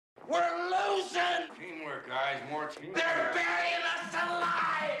We're losing! Teamwork, guys. More teamwork. They're burying us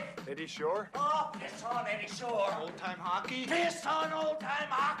alive! Eddie Shore? Oh, piss on Eddie Shore! Old-time hockey? Piss on old-time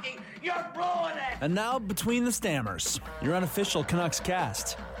hockey! You're ruining it! And now, Between the Stammers, your unofficial Canucks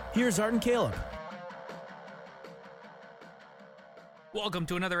cast. Here's Art and Caleb. Welcome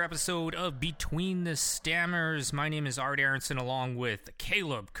to another episode of Between the Stammers. My name is Art Aronson along with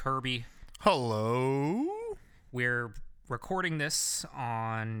Caleb Kirby. Hello. We're recording this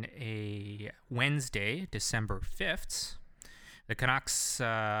on a Wednesday, December 5th. The Canucks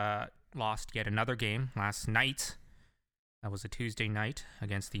lost yet another game last night. That was a Tuesday night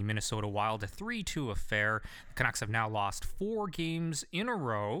against the Minnesota Wild, a 3-2 affair. The Canucks have now lost 4 games in a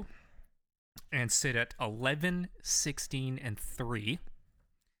row and sit at 11-16-3.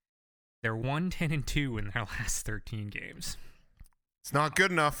 They're 1-10-2 in their last 13 games. It's not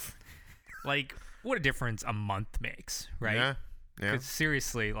good enough. Like, what a difference a month makes, right? Yeah. 'Cause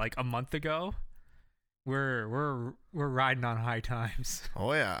seriously, like a month ago, we're riding on high times.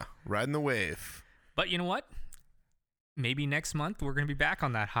 Oh yeah, riding the wave. But you know what? Maybe next month we're going to be back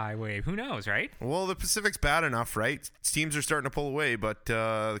on that high wave. Who knows, right? Well, the Pacific's bad enough, right? Teams are starting to pull away, but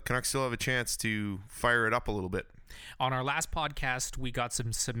the Canucks still have a chance to fire it up a little bit. On our last podcast, we got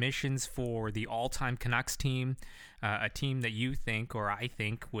some submissions for the all-time Canucks team, a team that you think or I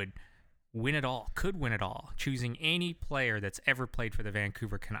think would win it all, could win it all, choosing any player that's ever played for the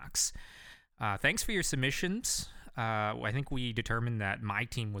Vancouver Canucks. Thanks for your submissions. I think we determined that my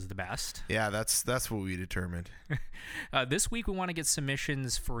team was the best. Yeah, that's what we determined. This week, we want to get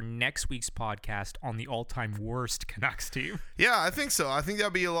submissions for next week's podcast on the all-time worst Canucks team. Yeah, I think so. I think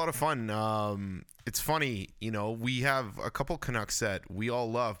that'd be a lot of fun. It's funny, we have a couple Canucks that we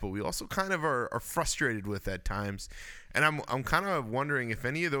all love, but we also kind of are frustrated with at times. And I'm kind of wondering if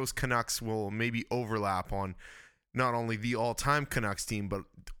any of those Canucks will maybe overlap on not only the all-time Canucks team, but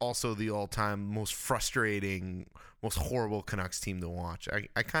also the all-time most frustrating, most horrible Canucks team to watch. I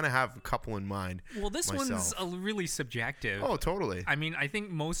kind of have a couple in mind. Well, this myself. one's really subjective. Oh, totally. I mean, I think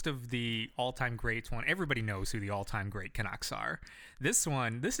most of the all-time greats everybody knows who the all-time great Canucks are. This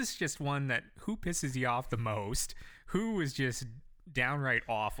is just one that who pisses you off the most, who is just downright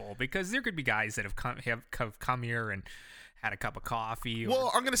awful, because there could be guys that have come here and had a cup of coffee.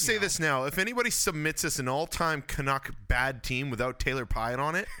 Well, I'm going to say this now. If anybody submits us an all-time Canuck bad team without Taylor Pyatt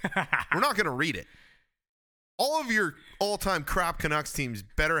on it, we're not going to read it. All of your all-time crap Canucks teams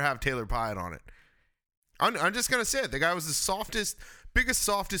better have Taylor Pyatt on it. I'm just going to say it. The guy was the biggest,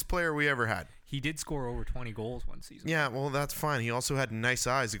 softest player we ever had. He did score over 20 goals one season. Yeah, well, that's fine. He also had nice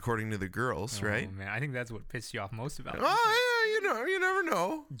eyes, according to the girls, right? Oh, man. I think that's what pissed you off most about it. Oh, yeah, you never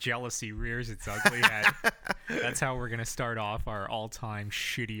know. Jealousy rears its ugly head. That's how we're going to start off our all-time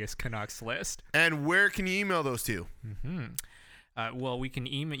shittiest Canucks list. And where can you email those to? Well, you can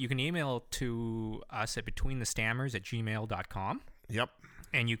email to us at betweenthestammers@gmail.com. Yep.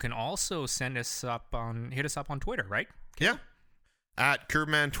 And you can also hit us up on Twitter, right? Yeah. At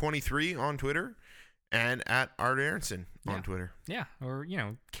Curbman23 on Twitter and at Art Aronson on Twitter. Yeah, or,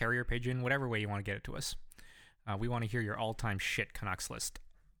 carrier pigeon, whatever way you want to get it to us. We want to hear your all-time shit Canucks list.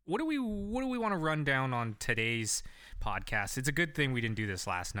 What do we want to run down on today's podcast? It's a good thing we didn't do this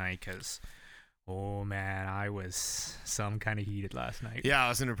last night because, oh man, I was some kind of heated last night. Yeah, I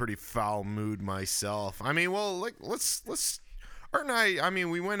was in a pretty foul mood myself. I mean, well, let's Art and I mean,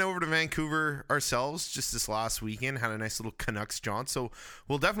 we went over to Vancouver ourselves just this last weekend, had a nice little Canucks jaunt, so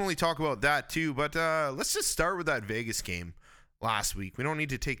we'll definitely talk about that too. But let's just start with that Vegas game last week. We don't need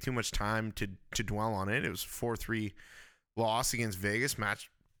to take too much time to dwell on it. It was 4-3 loss against Vegas. Max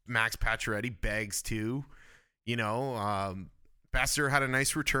Pacioretty bags 2. Besser had a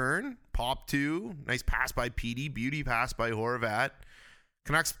nice return, pop 2, nice pass by Petey, beauty pass by Horvat.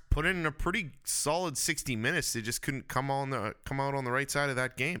 Canucks put in a pretty solid 60 minutes. They just couldn't come out on the right side of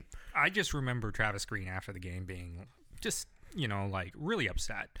that game. I just remember Travis Green after the game being just, really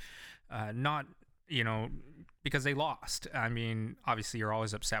upset. Not, because they lost. I mean, obviously you're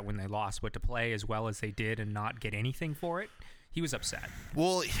always upset when they lost, but to play as well as they did and not get anything for it, he was upset.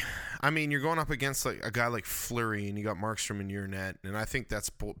 Well, I mean, you're going up against like a guy like Fleury, and you got Markstrom in your net, and I think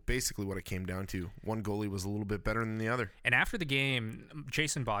that's basically what it came down to. One goalie was a little bit better than the other. And after the game,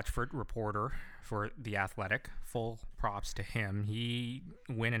 Jason Botchford, reporter for The Athletic, full props to him, he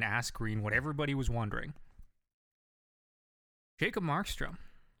went and asked Green what everybody was wondering. Jacob Markstrom.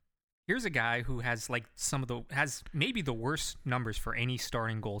 Here's a guy who has has maybe the worst numbers for any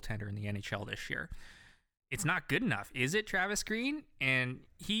starting goaltender in the NHL this year. It's not good enough, is it, Travis Green? And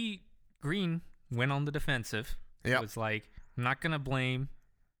Green went on the defensive. Yeah, It was like, I'm not going to blame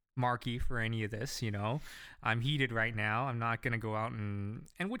Marky for any of this, I'm heated right now. I'm not going to go out and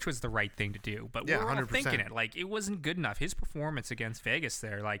which was the right thing to do, but Yeah, we're all 100%. thinking it. Like, it wasn't good enough. His performance against Vegas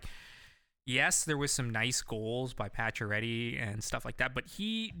there, like, yes, there was some nice goals by Pacioretty and stuff like that, but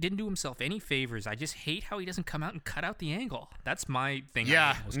he didn't do himself any favors. I just hate how he doesn't come out and cut out the angle. That's my thing.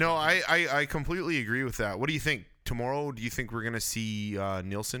 Yeah, no, I completely agree with that. What do you think? Tomorrow, do you think we're going to see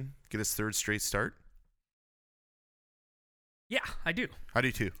Nielsen get his third straight start? Yeah, I do. I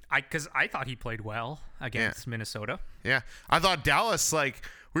do too. Because I thought he played well against Minnesota. Yeah, I thought Dallas, like,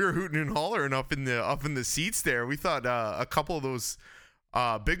 we were hooting and hollering up in the seats there. We thought a couple of those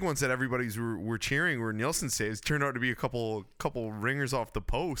big ones that everybody's were cheering were Nielsen saves. Turned out to be a couple ringers off the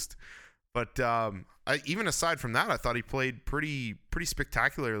post. But even aside from that, I thought he played pretty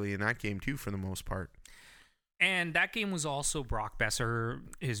spectacularly in that game too, for the most part. And that game was also Brock Besser,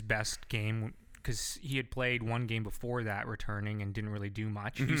 his best game, because he had played one game before that returning and didn't really do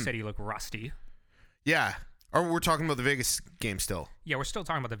much. You said he looked rusty. Yeah. Or we're talking about the Vegas game still. Yeah, we're still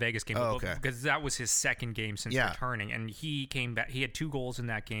talking about the Vegas game. Oh, okay. Because that was his second game since returning. And he came back. He had 2 goals in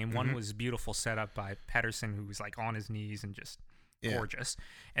that game. One was beautiful setup by Pettersson, who was like on his knees and just gorgeous.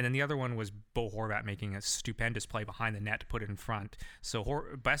 And then the other one was Bo Horvat making a stupendous play behind the net to put it in front. So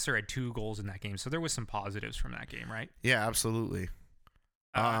Besser had 2 goals in that game. So there was some positives from that game, right? Yeah, absolutely.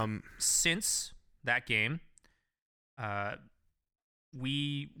 Since that game,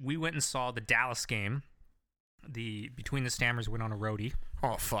 we went and saw the Dallas game. The Between the Stammers went on a roadie.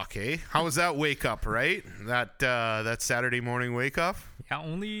 Oh fuck, eh? How was that wake up? Right, that Saturday morning wake up. Yeah,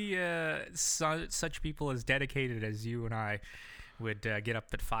 only such people as dedicated as you and I would get up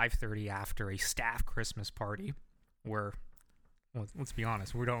at 5:30 after a staff Christmas party, where, well, let's be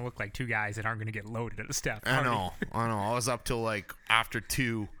honest, we don't look like 2 guys that aren't going to get loaded at a staff party. I know. I was up till like after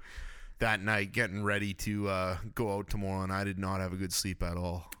 2 that night getting ready to go out tomorrow, and I did not have a good sleep at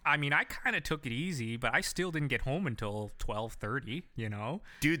all. I mean, I kind of took it easy, but I still didn't get home until 12:30,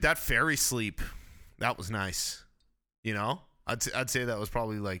 Dude, that ferry sleep, that was nice. I'd say that was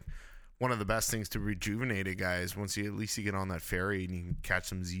probably like one of the best things to rejuvenate a guy is once at least you get on that ferry and you can catch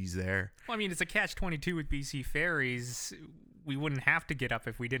some Z's there. Well, I mean, it's a catch-22 with BC Ferries. We wouldn't have to get up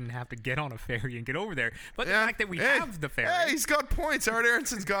if we didn't have to get on a ferry and get over there. But the fact that we have the ferry. Yeah, he's got points. Art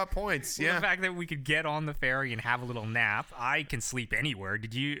Aronson's got points. Well, the fact that we could get on the ferry and have a little nap. I can sleep anywhere.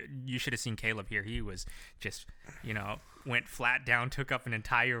 You should have seen Caleb here. He was just, went flat down, took up an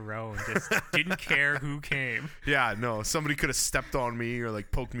entire row, and just didn't care who came. Yeah, no. Somebody could have stepped on me or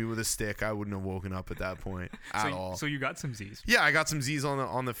like poked me with a stick. I wouldn't have woken up at that point at all. So you got some Z's. Yeah, I got some Z's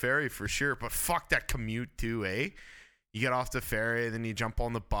on the ferry for sure. But fuck that commute too, eh? You get off the ferry, then you jump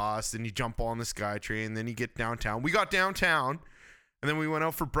on the bus, then you jump on the SkyTrain, then you get downtown. We got downtown, and then we went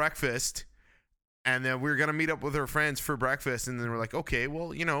out for breakfast, and then we were going to meet up with our friends for breakfast, and then we're like, okay, well,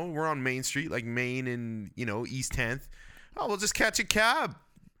 we're on Main Street, like Main and, East 10th. Oh, we'll just catch a cab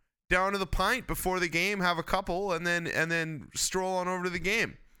down to the Pint before the game, have a couple, and then stroll on over to the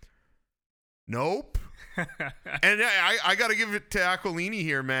game. Nope. And I got to give it to Aquilini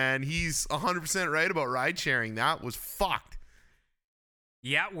here, man. He's 100% right about ride sharing. That was fucked.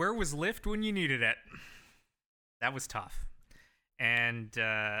 Yeah, where was Lyft when you needed it? That was tough. And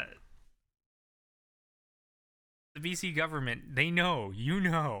the BC government, they know,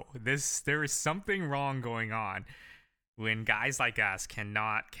 there is something wrong going on when guys like us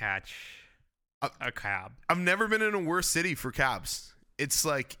cannot catch a cab. I've never been in a worse city for cabs. It's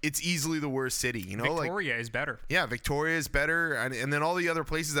like it's easily the worst city, Victoria is better. Yeah, Victoria is better, and then all the other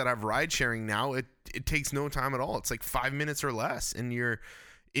places that have ride sharing now, it takes no time at all. It's like 5 minutes or less, and you're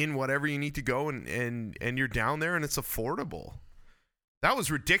in whatever you need to go, and you're down there, and it's affordable. That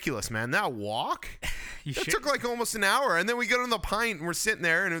was ridiculous, man. That walk, it took like almost an hour, and then we get on the Pint, and we're sitting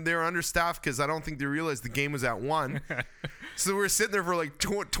there, and they were understaffed because I don't think they realized the game was at 1. So we were sitting there for like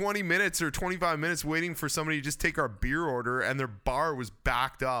 20 minutes or 25 minutes waiting for somebody to just take our beer order, and their bar was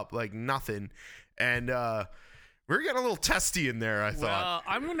backed up like nothing. And we were getting a little testy in there, I thought. Well,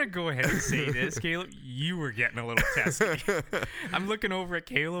 I'm going to go ahead and say this, Caleb. You were getting a little testy. I'm looking over at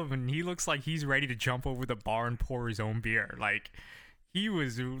Caleb, and he looks like he's ready to jump over the bar and pour his own beer. Like, he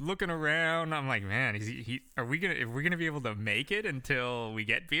was looking around. I'm like, man, are we gonna be able to make it until we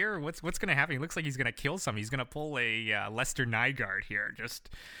get beer? What's gonna happen? He looks like he's gonna kill somebody. He's gonna pull a Lester Nygaard here, just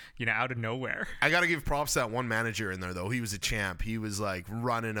out of nowhere. I gotta give props to that one manager in there though. He was a champ. He was like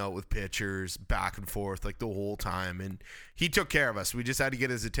running out with pitchers back and forth like the whole time, and he took care of us. We just had to get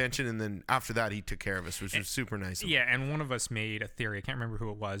his attention, and then after that, he took care of us, which was super nice. Yeah, and one of us made a theory. I can't remember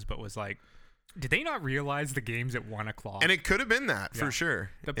who it was, but was like, did they not realize the game's at 1 o'clock? And it could have been that for sure.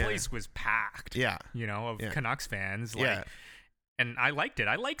 The place was packed. Yeah. Canucks fans. Like, yeah. And I liked it.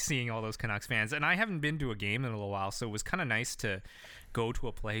 I like seeing all those Canucks fans. And I haven't been to a game in a little while, so it was kind of nice to go to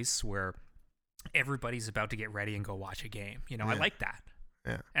a place where everybody's about to get ready and go watch a game. You know, I like that.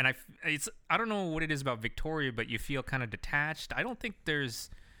 Yeah. And I don't know what it is about Victoria, but you feel kind of detached. I don't think there's,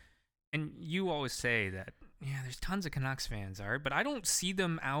 and you always say that, yeah, there's tons of Canucks fans, Art, but I don't see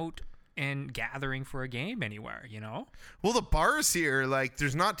them out and gathering for a game anywhere, you know? Well, the bars here, like,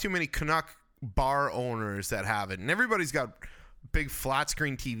 there's not too many Canuck bar owners that have it. And everybody's got big flat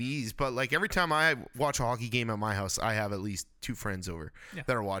screen TVs. But, like, every time I watch a hockey game at my house, I have at least 2 friends over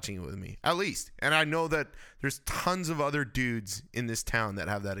that are watching it with me. At least. And I know that there's tons of other dudes in this town that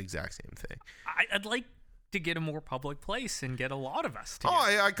have that exact same thing. I'd like to get a more public place and get a lot of us together.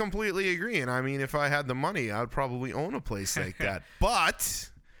 Oh, I completely agree. And, I mean, if I had the money, I'd probably own a place like that. But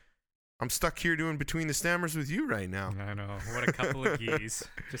I'm stuck here doing Between the Stammers with you right now. I know. What a couple of geese.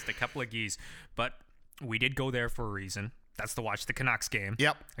 Just a couple of geese. But we did go there for a reason. That's to watch the Canucks game.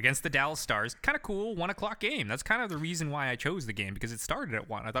 Yep. Against the Dallas Stars. Kind of cool, 1 o'clock game. That's kind of the reason why I chose the game, because it started at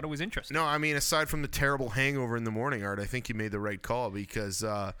 1. I thought it was interesting. No, I mean, aside from the terrible hangover in the morning, Art, I think you made the right call because,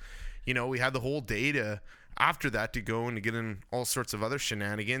 you know, we had the whole day after that to go and to get in all sorts of other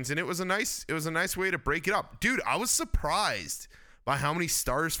shenanigans, and it was a nice way to break it up. Dude, I was surprised by how many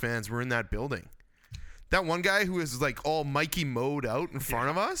Stars fans were in that building. That one guy who was like all Mikey Mo'd out in front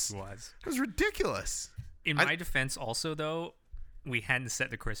of us was ridiculous. In my defense also, though, we hadn't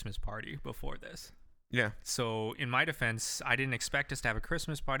set the Christmas party before this. Yeah. So in my defense, I didn't expect us to have a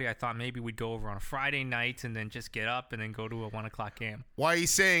Christmas party. I thought maybe we'd go over on a Friday night and then just get up and then go to a 1 o'clock game. Why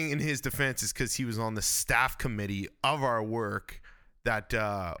he's saying in his defense is because he was on the staff committee of our work that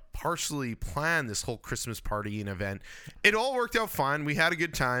partially planned this whole Christmas party and event. It all worked out fine. We had a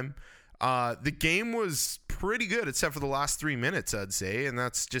good time. The game was pretty good except for the last 3 minutes, I'd say, and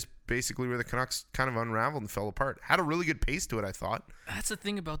that's just basically where the Canucks kind of unraveled and fell apart. Had a really good pace to it, I thought. That's the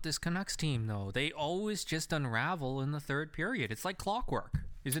thing about this Canucks team, though. They always just unravel in the third period. It's like clockwork,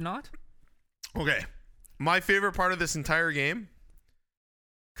 is it not? Okay. My favorite part of this entire game,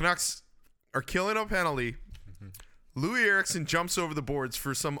 Canucks are killing a penalty. Louis Eriksson jumps over the boards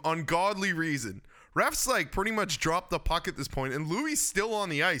for some ungodly reason. Refs like pretty much dropped the puck at this point, and Louis still on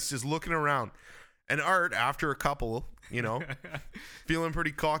the ice just looking around. And Art, after a couple, you know, feeling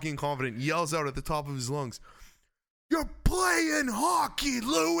pretty cocky and confident, yells out at the top of his lungs, "You're playing hockey,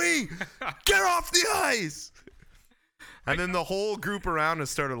 Louis! Get off the ice!" And then the whole group around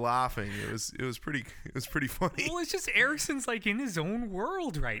us started laughing. It was pretty funny. Well, it's just Ericsson's like in his own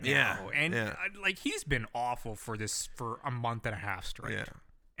world right now, and like he's been awful for a month and a half straight. Yeah.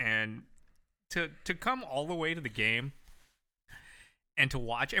 And to come all the way to the game and to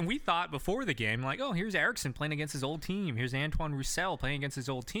watch, and we thought before the game, like, oh, here's Eriksson playing against his old team. Here's Antoine Roussel playing against his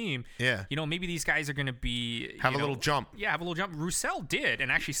old team. Yeah. You know, maybe these guys are going to be have a little jump. Yeah, have a little jump. Roussel did,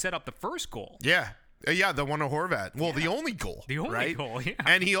 and actually set up the first goal. Yeah. Yeah, the one to Horvat. Well, the only goal. The only goal, yeah.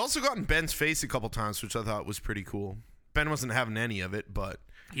 And he also got in Ben's face a couple times, which I thought was pretty cool. Ben wasn't having any of it, but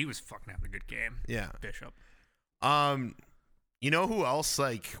he was fucking having a good game. Yeah. Bishop. You know who else,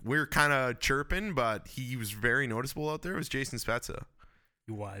 like, we're kind of chirping, but he was very noticeable out there, was Jason Spezza.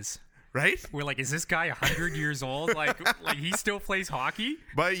 He was. Right? We're like, is this guy 100 years old? Like he still plays hockey?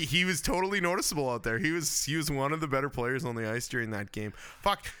 But he was totally noticeable out there. He was one of the better players on the ice during that game.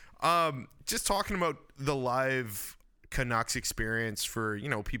 Fuck. Just talking about the live Canucks experience for, you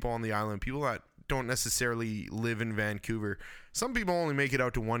know, people on the island, people that don't necessarily live in Vancouver. Some people only make it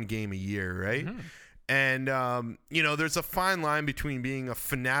out to one game a year, right? Mm-hmm. And, you know, there's a fine line between being a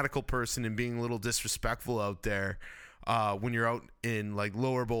fanatical person and being a little disrespectful out there when you're out in, like,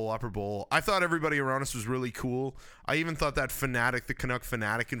 lower bowl, upper bowl. I thought everybody around us was really cool. I even thought that fanatic, the Canuck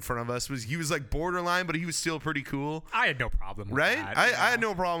fanatic in front of us, he was, like, borderline, but he was still pretty cool. I had no problem with that. I had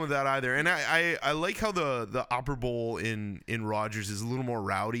no problem with that either. And I like how the upper bowl in Rogers is a little more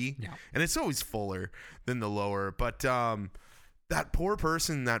rowdy. Yeah. And it's always fuller than the lower. But that poor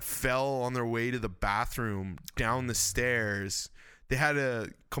person that fell on their way to the bathroom down the stairs, they had to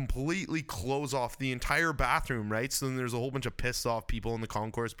completely close off the entire bathroom, right? So then there's a whole bunch of pissed off people in the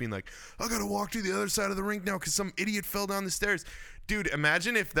concourse being like, I gotta walk to the other side of the rink now because some idiot fell down the stairs. Dude,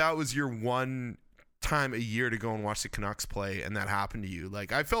 imagine if that was your one time a year to go and watch the Canucks play and that happened to you.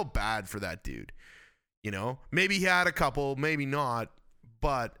 Like, I felt bad for that dude. You know? Maybe he had a couple, maybe not.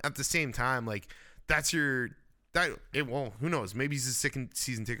 But at the same time, like, who knows? Maybe he's a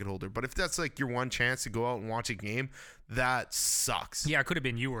season ticket holder. But if that's like your one chance to go out and watch a game, that sucks. Yeah, it could have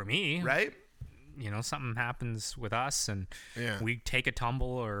been you or me. Right? You know, something happens with us and we take a tumble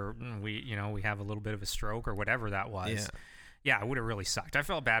or we have a little bit of a stroke or whatever that was. Yeah, it would have really sucked. I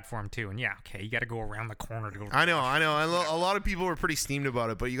felt bad for him too. And yeah, okay, you got to go around the corner to go. I know. A lot of people were pretty steamed about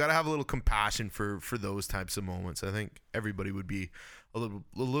it, but you got to have a little compassion for those types of moments. I think everybody would be a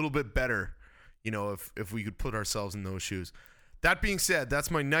little bit better, if we could put ourselves in those shoes. That being said, that's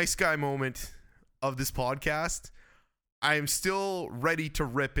my nice guy moment of this podcast. I am still ready to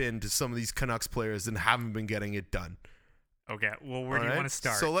rip into some of these Canucks players and haven't been getting it done. Okay, well, where do you want to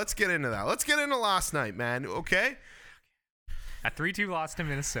start? So let's get into that. Let's get into last night, man, okay? A 3-2 loss to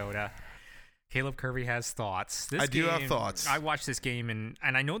Minnesota. Caleb Kirby has thoughts. I do have thoughts. I watched this game, and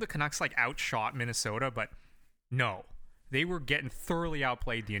I know the Canucks, outshot Minnesota, but no. They were getting thoroughly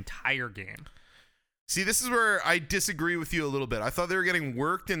outplayed the entire game. See, this is where I disagree with you a little bit. I thought they were getting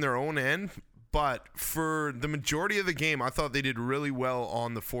worked in their own end, but for the majority of the game, I thought they did really well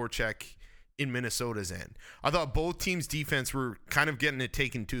on the forecheck in Minnesota's end. I thought both teams' defense were kind of getting it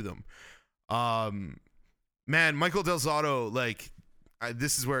taken to them. Man, Michael Del Zotto,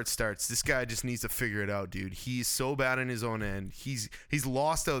 this is where it starts. This guy just needs to figure it out, dude. He's so bad in his own end. He's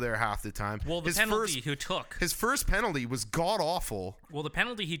lost out there half the time. Well, his first penalty was god awful. Well, the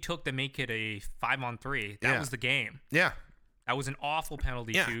penalty he took to make it a 5-on-3, that was the game. Yeah. That was an awful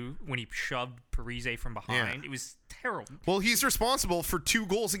penalty, too, when he shoved Parise from behind. Yeah. It was terrible. Well, he's responsible for 2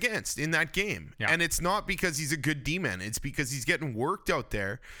 goals against in that game. Yeah. And it's not because he's a good D-man. It's because he's getting worked out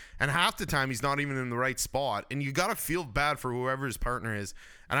there. And half the time, he's not even in the right spot. And you got to feel bad for whoever his partner is.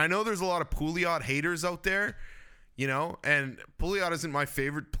 And I know there's a lot of Pouliot haters out there, and Pouliot isn't my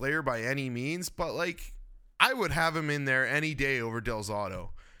favorite player by any means. But, I would have him in there any day over Del Zotto,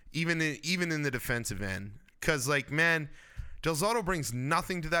 even in the defensive end. Because, man, Del Zotto brings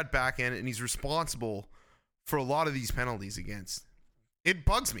nothing to that back end, and he's responsible for a lot of these penalties against. It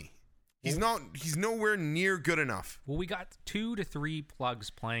bugs me. He's nowhere near good enough. Well, we got 2 to 3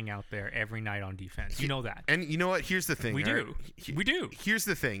 plugs playing out there every night on defense. You know that. And you know what? Here's the thing. We do. Here's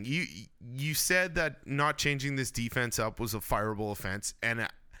the thing. You said that not changing this defense up was a fireable offense, and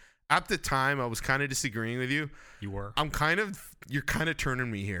at the time I was kind of disagreeing with you. You were. You're kind of turning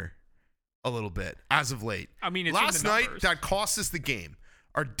me here a little bit as of late. I mean, it's last night that cost us the game.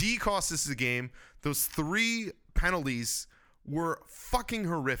 Our D cost us the game. Those 3 penalties were fucking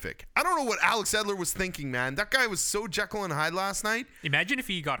horrific. I don't know what Alex Edler was thinking, man. That guy was so Jekyll and Hyde last night. Imagine if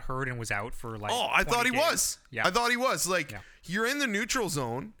he got hurt and was out for I thought he was. Yeah. I thought he was. You're in the neutral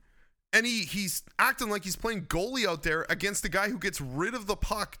zone, and he's acting like he's playing goalie out there against the guy who gets rid of the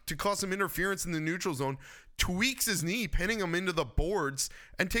puck to cause some interference in the neutral zone, tweaks his knee, pinning him into the boards,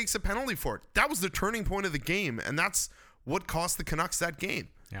 and takes a penalty for it. That was the turning point of the game, and that's what cost the Canucks that game.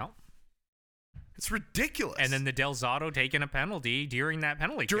 Yeah. It's ridiculous. And then the Del Zotto taking a penalty during that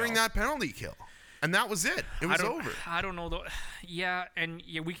penalty kill. And that was it. It was over. I don't know, though. Yeah, and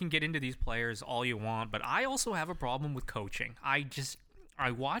we can get into these players all you want, but I also have a problem with coaching. I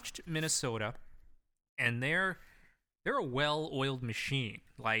watched Minnesota, and they're a well-oiled machine.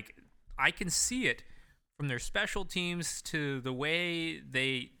 I can see it from their special teams to the way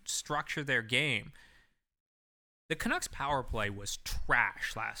they structure their game. The Canucks power play was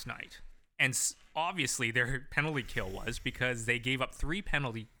trash last night. And obviously their penalty kill was because they gave up 3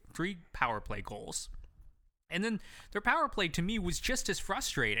 power play goals. And then their power play to me was just as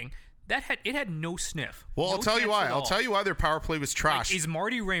frustrating. It had no sniff. Well, I'll tell you why. I'll tell you why their power play was trash. Is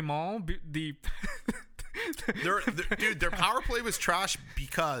Marty Raymond the their power play was trash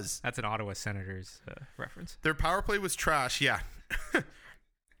because that's an Ottawa Senators reference. Their power play was trash, yeah.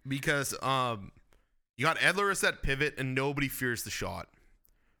 Because you got Edler as that pivot and nobody fears the shot.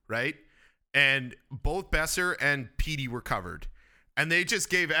 Right? And both Besser and Petey were covered. And they just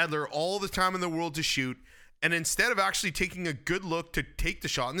gave Edler all the time in the world to shoot. And instead of actually taking a good look to take the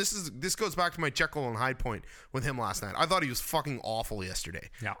shot, and this goes back to my Jekyll and Hyde point with him last night. I thought he was fucking awful yesterday.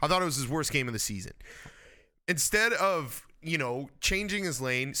 Yeah. I thought it was his worst game of the season. Instead of, changing his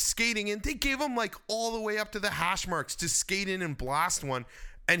lane, skating in, they gave him all the way up to the hash marks to skate in and blast one,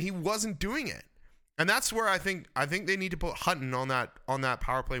 and he wasn't doing it. And that's where I think they need to put Hutton on that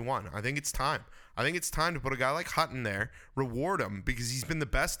power play 1. I think it's time. I think it's time to put a guy like Hutton there, reward him because he's been the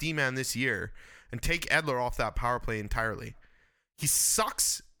best D-man this year, and take Edler off that power play entirely. He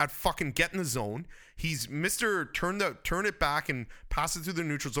sucks at fucking getting the zone. He's Mr. Turn it back and pass it through the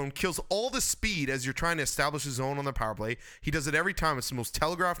neutral zone, kills all the speed as you're trying to establish a zone on the power play. He does it every time. It's the most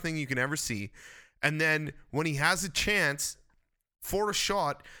telegraphed thing you can ever see. And then when he has a chance for a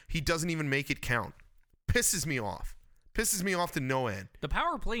shot, he doesn't even make it count. Pisses me off to no end. The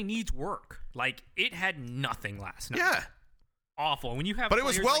power play needs work. It had nothing last night. Yeah. awful. When you have, but it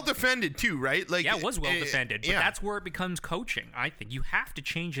was players well like, defended too, right? Like, yeah, it was well defended. But yeah. that's where it becomes coaching. I think you have to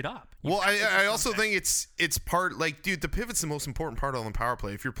change it up. I also think it's part, like, dude, the pivot's the most important part on the power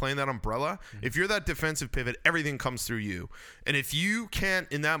play. If you're playing that umbrella, if you're that defensive pivot, everything comes through you. And if you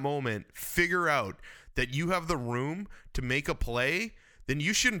can't in that moment figure out that you have the room to make a play, then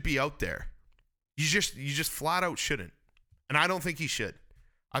you shouldn't be out there. You just flat out shouldn't. And I don't think he should.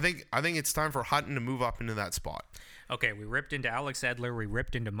 I think it's time for Hutton to move up into that spot. Okay, we ripped into Alex Edler. We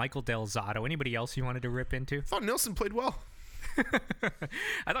ripped into Michael Del Zotto. Anybody else you wanted to rip into? I thought Nilsson played well.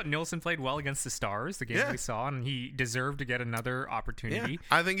 I thought Nilsson played well against the Stars, the game we saw, and he deserved to get another opportunity. Yeah,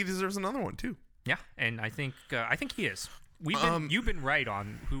 I think he deserves another one too. Yeah, and I think he is. You've been right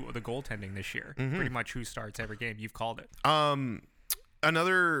on who the goaltending this year. Pretty much who starts every game. You've called it.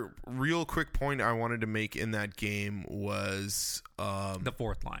 Another real quick point I wanted to make in that game was the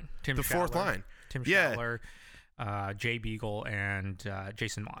fourth line. Tim Yeah. Schaller, Jay Beagle, and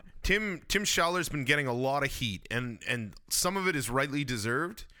Jason Mott. Tim Schaller's been getting a lot of heat, and some of it is rightly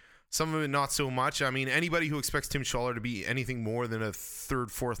deserved. Some of it not so much. I mean, anybody who expects Tim Schaller to be anything more than a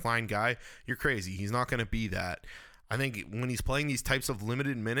third, fourth line guy, you're crazy. He's not going to be that. I think when he's playing these types of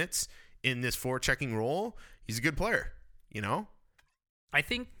limited minutes in this forechecking role, he's a good player, you know? I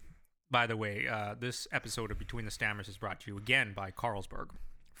think, by the way, this episode of Between the Stammers is brought to you again by Carlsberg.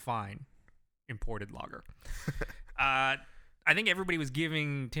 Fine. Imported lager. I think everybody was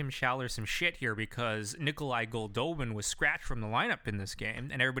giving Tim Schaller some shit here because Nikolai Goldobin was scratched from the lineup in this game.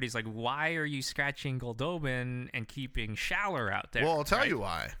 And everybody's like, why are you scratching Goldobin and keeping Schaller out there? Well, I'll tell you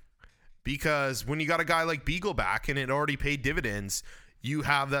why. Because when you got a guy like Beagle back and it already paid dividends, you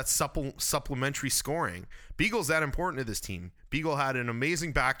have that supplementary scoring. Beagle's that important to this team. Beagle had an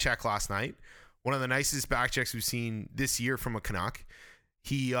amazing back check last night. One of the nicest back checks we've seen this year from a Canuck.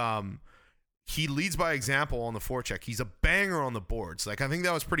 He leads by example on the forecheck. He's a banger on the boards. Like, I think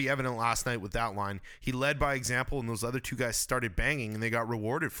that was pretty evident last night with that line. He led by example, and those other two guys started banging, and they got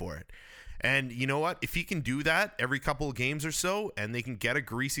rewarded for it. And you know what? If he can do that every couple of games or so, and they can get a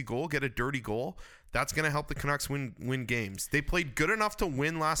greasy goal, get a dirty goal, that's going to help the Canucks win games. They played good enough to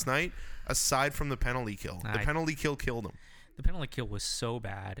win last night, aside from the penalty kill. The penalty kill killed them. The penalty kill was so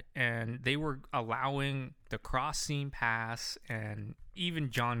bad, and they were allowing the cross-seam pass, and even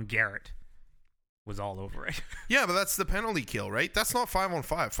John Garrett was all over it. Yeah, but that's the penalty kill, right? That's not 5-on-5.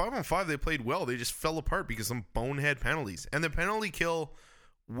 5-on-5, they played well. They just fell apart because of some bonehead penalties. And the penalty kill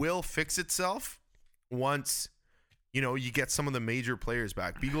will fix itself once, you get some of the major players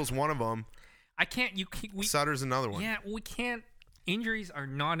back. Beagle's one of them. Sutter's another one. Yeah, we can't. Injuries are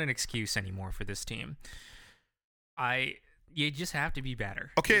not an excuse anymore for this team. You just have to be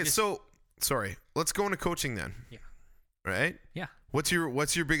better. Okay, sorry. Let's go into coaching then. Yeah. Right? Yeah. What's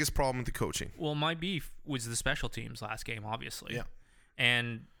your biggest problem with the coaching? Well, my beef was the special teams last game, obviously. Yeah.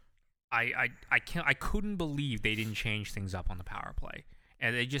 And I couldn't believe they didn't change things up on the power play.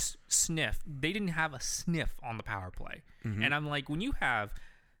 And they just sniffed. They didn't have a sniff on the power play. Mm-hmm. And I'm like, when you have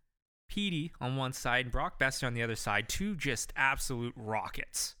Petey on one side and Brock Besser on the other side, two just absolute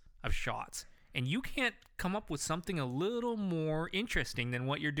rockets of shots, and you can't come up with something a little more interesting than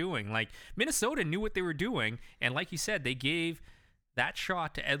what you're doing. Like, Minnesota knew what they were doing, and like you said, they gave that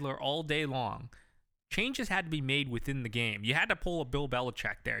shot to Edler all day long. Changes had to be made within the game. You had to pull a Bill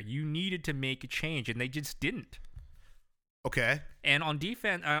Belichick there. You needed to make a change, and they just didn't. Okay. And on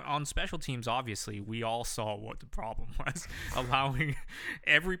defense, on special teams, obviously, we all saw what the problem was. Allowing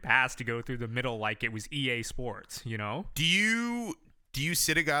every pass to go through the middle like it was EA Sports, Do you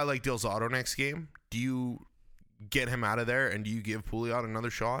sit a guy like Del Zotto next game? Do you get him out of there, and do you give Pouliot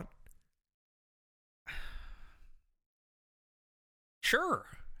another shot? Sure.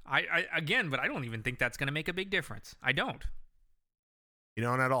 But I don't even think that's going to make a big difference. I don't. You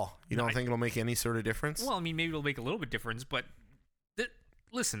don't at all? You don't think it'll make any sort of difference? Well, I mean, maybe it'll make a little bit difference, but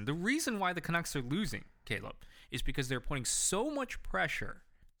listen, the reason why the Canucks are losing, Caleb, is because they're putting so much pressure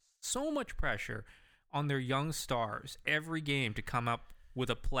on their young stars every game to come up with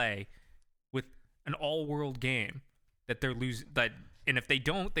a play, with an all-world game that they're losing. And if they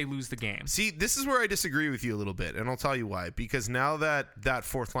don't, they lose the game. See, this is where I disagree with you a little bit, and I'll tell you why. Because now that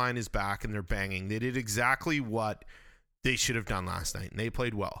fourth line is back and they're banging, they did exactly what they should have done last night, and they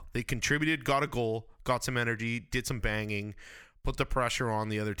played well. They contributed, got a goal, got some energy, did some banging, put the pressure on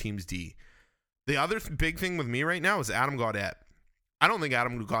the other team's D. The other big thing with me right now is Adam Gaudette. I don't think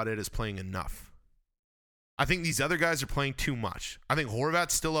Adam Gaudette is playing enough. I think these other guys are playing too much. I think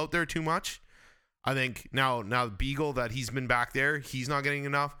Horvat's still out there too much. I think now Beagle, that he's been back there, he's not getting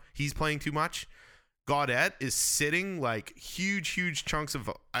enough. He's playing too much. Gaudette is sitting like huge chunks of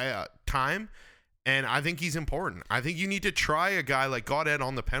time, And I think he's important. I think you need to try a guy like Gaudette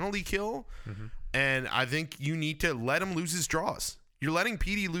on the penalty kill. And I think you need to let him lose his draws. You're letting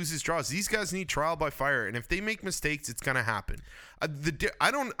PD lose his draws. These guys need trial by fire, and if they make mistakes, it's gonna happen.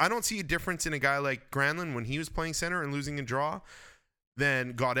 I don't see a difference in a guy like Granlund when he was playing center and losing a draw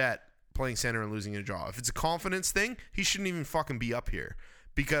than Gaudette playing center and losing a draw. If it's a confidence thing, he shouldn't even fucking be up here.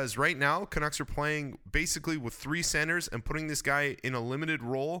 Because right now, Canucks are playing basically with 3 centers and putting this guy in a limited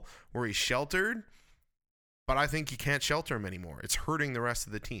role where he's sheltered. But I think you can't shelter him anymore. It's hurting the rest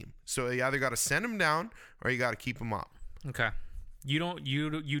of the team. So you either got to send him down or you got to keep him up. Okay.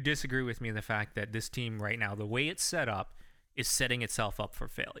 You disagree with me in the fact that this team right now, the way it's set up, is setting itself up for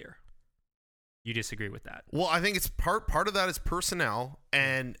failure. You disagree with that? Well, I think it's part of that is personnel,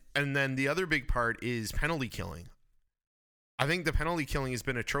 and then the other big part is penalty killing. I think the penalty killing has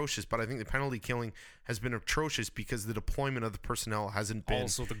been atrocious, but I think the penalty killing has been atrocious because the deployment of the personnel hasn't been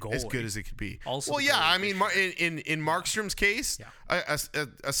as good as it could be. I mean, in Markstrom's case,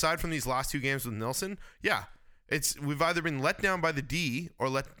 aside from these last 2 games with Nilsson, we've either been let down by the D or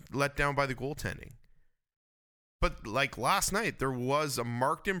let down by the goaltending. But like last night, there was a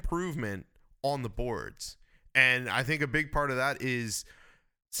marked improvement on the boards, and I think a big part of that is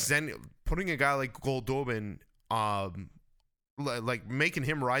putting a guy like Goldobin, like making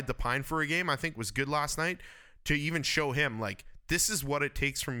him ride the pine for a game, I think was good last night, to even show him like this is what it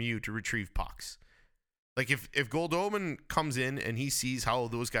takes from you to retrieve pucks. Like if Goldobin comes in and he sees how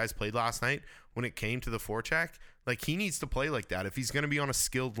those guys played last night when it came to the forecheck, like he needs to play like that if he's going to be on a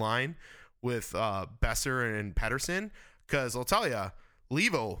skilled line with Besser and Pettersson. Because I'll tell you,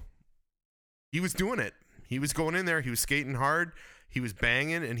 Levo, he was doing it. He was going in there. He was skating hard. He was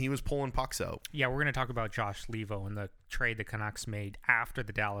banging, and he was pulling pucks out. Yeah, we're going to talk about Josh Levo and the trade the Canucks made after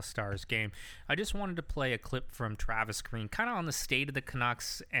the Dallas Stars game. I just wanted to play a clip from Travis Green, kind of on the state of the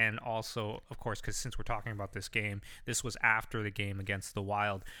Canucks, and also, of course, because since we're talking about this game, this was after the game against the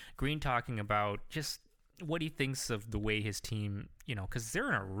Wild. Green talking about just what he thinks of the way his team, because they're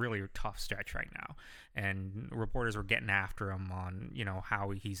in a really tough stretch right now, and reporters were getting after him on, how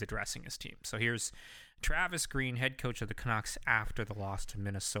he's addressing his team. So here's Travis Green, head coach of the Canucks, after the loss to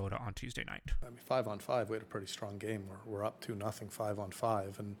Minnesota on Tuesday night. I mean, 5-on-5, we had a pretty strong game. We're up 2-0,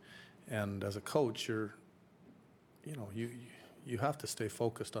 5-on-5, and as a coach, you have to stay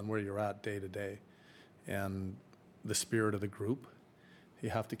focused on where you're at day to day, and the spirit of the group. You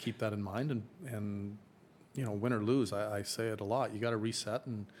have to keep that in mind, and win or lose, I say it a lot. You got to reset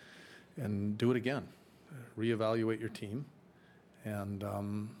and do it again, reevaluate your team, and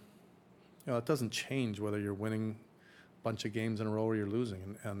it doesn't change whether you're winning a bunch of games in a row or you're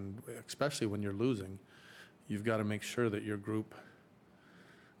losing, and especially when you're losing, you've got to make sure that your group,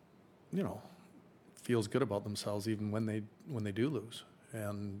 feels good about themselves even when they do lose,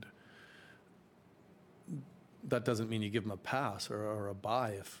 and that doesn't mean you give them a pass or a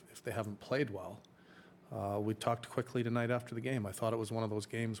bye if they haven't played well. We talked quickly tonight after the game. I thought it was one of those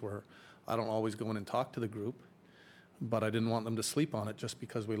games where I don't always go in and talk to the group, but I didn't want them to sleep on it just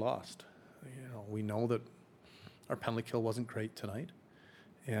because we lost. We know that our penalty kill wasn't great tonight,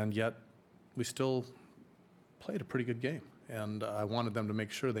 and yet we still played a pretty good game, and I wanted them to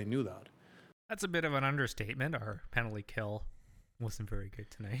make sure they knew that. That's a bit of an understatement. Our penalty kill wasn't very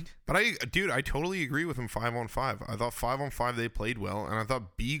good tonight. But I totally agree with him 5-on-5. I thought 5-on-5 they played well, and I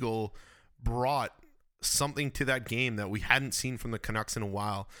thought Beagle brought something to that game that we hadn't seen from the Canucks in a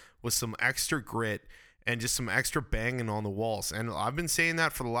while, with some extra grit and just some extra banging on the walls. And I've been saying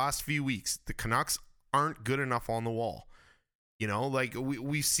that for the last few weeks. The Canucks aren't good enough on the wall. Like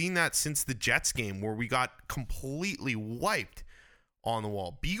we've seen that since the Jets game where we got completely wiped on the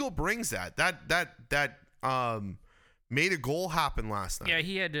wall. Beagle brings that made a goal happen last night. Yeah,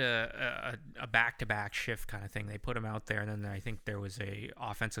 he had a back-to-back shift kind of thing. They put him out there, and then I think there was a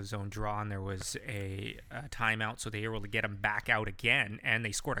offensive zone draw, and there was a timeout, so they were able to get him back out again, and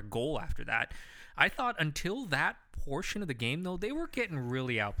they scored a goal after that. I thought until that portion of the game, though, they were getting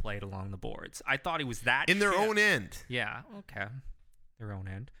really outplayed along the boards. I thought it was that in their own end. Yeah, okay, their own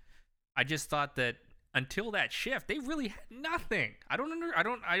end. I just thought that until that shift, they really had nothing.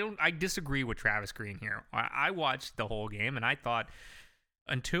 I disagree with Travis Green here. I watched the whole game, and I thought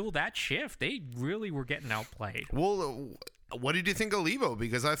until that shift, they really were getting outplayed. Well, what did you think of Levo?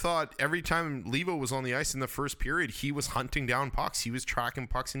 Because I thought every time Levo was on the ice in the first period, he was hunting down pucks. He was tracking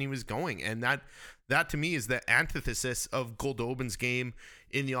pucks, and he was going. And that to me is the antithesis of Goldobin's game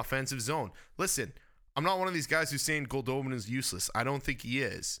in the offensive zone. Listen, I'm not one of these guys who's saying Goldobin is useless. I don't think he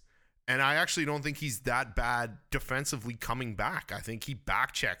is. And I actually don't think he's that bad defensively coming back. I think he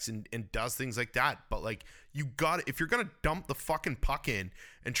back checks and does things like that. But like, if you're going to dump the fucking puck in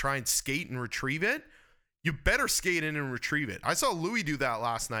and try and skate and retrieve it, you better skate in and retrieve it. I saw Louis do that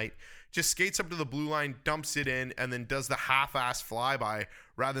last night. Just skates up to the blue line, dumps it in, and then does the half-ass flyby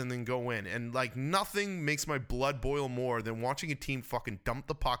rather than go in. And like, nothing makes my blood boil more than watching a team fucking dump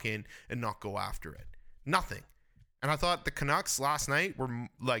the puck in and not go after it. Nothing. And I thought the Canucks last night were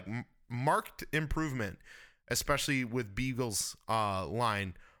like marked improvement, especially with Beagle's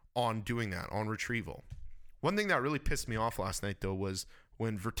line on doing that, on retrieval. One thing that really pissed me off last night, though, was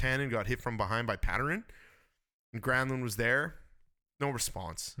when Virtanen got hit from behind by Patterson and Granlund was there, no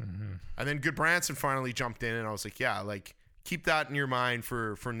response. Mm-hmm. And then Goodbranson finally jumped in, and I was like, yeah, like, keep that in your mind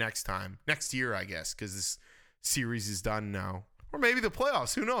for next time. Next year, I guess, because this series is done now. Or maybe the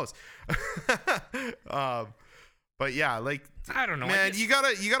playoffs. Who knows? But yeah, like, I don't know, man. You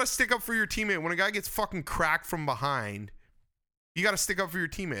gotta stick up for your teammate. When a guy gets fucking cracked from behind, you gotta stick up for your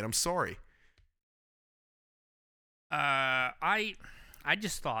teammate. I'm sorry. I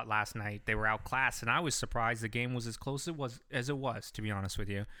just thought last night they were outclassed, and I was surprised the game was as close as it was. To be honest with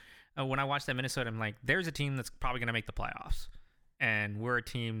you, when I watched that Minnesota, I'm like, there's a team that's probably gonna make the playoffs, and we're a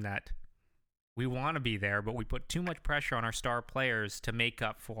team that we want to be there, but we put too much pressure on our star players to make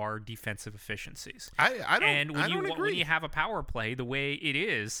up for our defensive efficiencies. I don't agree. When you have a power play the way it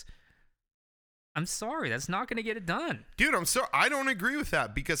is, I'm sorry, that's not going to get it done. Dude, I'm sorry. I don't agree with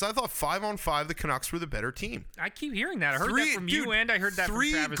that because I thought 5-on-5, the Canucks were the better team. I keep hearing that. I heard that from you, and I heard that from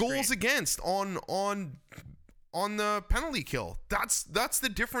Travis 3 goals Green. Against on the penalty kill. That's the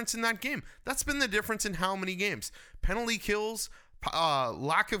difference in that game. That's been the difference in how many games? Penalty kills,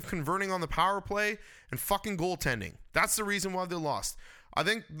 lack of converting on the power play, and fucking goaltending. That's the reason why they lost. I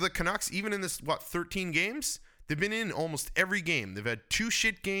think the Canucks, even in this 13 games, they've been in almost every game. They've had 2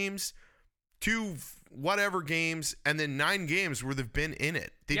 shit games, 2 whatever games, and then 9 games where they've been in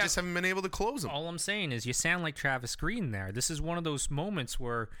it. They just haven't been able to close them. All I'm saying is you sound like Travis Green there. This is one of those moments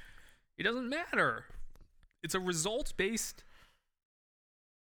where it doesn't matter. It's a results-based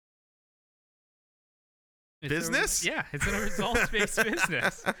business? It's a results-based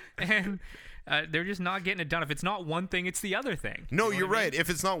business. And they're just not getting it done. If it's not one thing, it's the other thing. No, you're right. If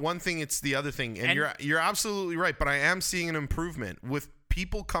it's not one thing, it's the other thing. And you're absolutely right. But I am seeing an improvement. With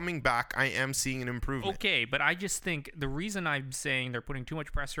people coming back, I am seeing an improvement. Okay, but I just think the reason I'm saying they're putting too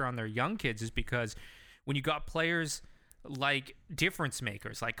much pressure on their young kids is because when you got players like difference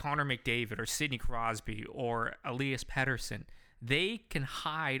makers like Connor McDavid or Sidney Crosby or Elias Pettersson, they can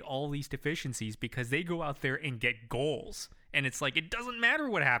hide all these deficiencies because they go out there and get goals. And it's like, it doesn't matter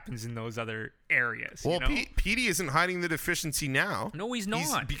what happens in those other areas. Well, you know? Petey isn't hiding the deficiency now. No, he's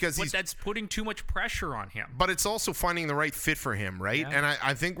not. But that's putting too much pressure on him. But it's also finding the right fit for him, right? Yeah. And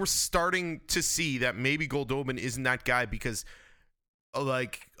I think we're starting to see that maybe Goldobin isn't that guy because,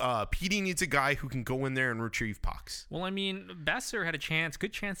 Petey needs a guy who can go in there and retrieve pucks. Well, I mean, Besser had a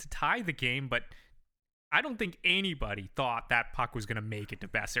good chance to tie the game, but I don't think anybody thought that puck was going to make it to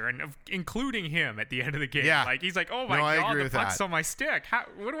Besser, and including him at the end of the game. Yeah. Like, he's like, oh my God, the puck's on my stick.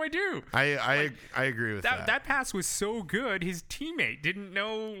 What do I do? I agree with that. That pass was so good, his teammate didn't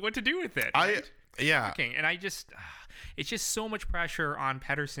know what to do with it. Right? And it's just so much pressure on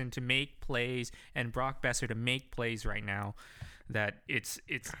Pettersson to make plays and Brock Besser to make plays right now that it's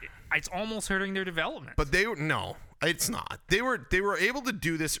almost hurting their development. But it's not. They were able to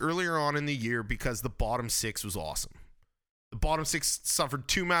do this earlier on in the year because the bottom 6 was awesome. The bottom 6 suffered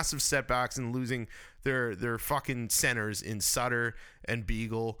 2 massive setbacks and losing their fucking centers in Sutter and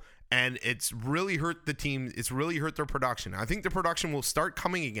Beagle, and it's really hurt the team. It's really hurt their production. I think the production will start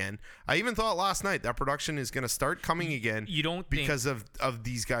coming again. I even thought last night that production is going to start coming again. You don't because of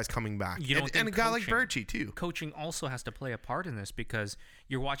these guys coming back. And a guy like Berchi too. Coaching also has to play a part in this because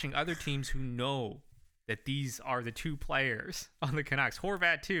you're watching other teams who know that these are the 2 players on the Canucks.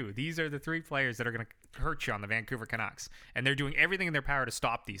 Horvat too. These are the 3 players that are going to hurt you on the Vancouver Canucks, and they're doing everything in their power to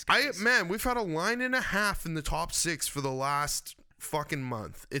stop these guys. We've had a line and a half in the top 6 for the last fucking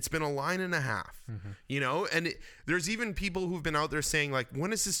month. It's been a line and a half, and there's even people who've been out there saying, like,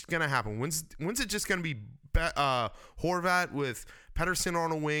 when is this gonna happen? When's it just gonna be Horvat with Pettersson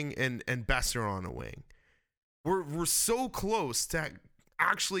on a wing and Besser on a wing? We're so close to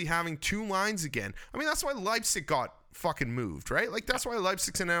actually having 2 lines again. I mean, that's why Leipzig got fucking moved, right? Like, that's why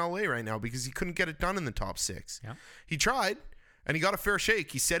Leipzig's in LA right now, because he couldn't get it done in the top 6. Yeah. He tried and he got a fair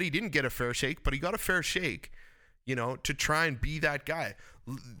shake. He said he didn't get a fair shake, but he got a fair shake, to try and be that guy.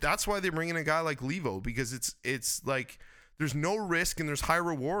 That's why they bring in a guy like Levo, because it's like there's no risk and there's high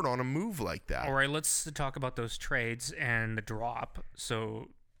reward on a move like that. All right, let's talk about those trades and the drop. So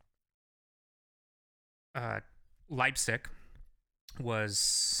Leipzig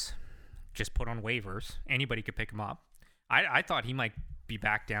was just put on waivers. Anybody could pick him up. I thought he might be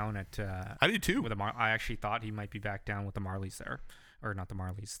back down at. I do too. I actually thought he might be back down with the Marlies there, or not the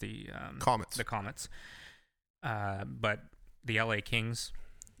Marlies, the Comets. The Comets. But the LA Kings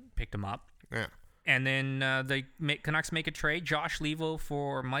picked him up. Yeah. And then the Canucks make a trade. Josh Levo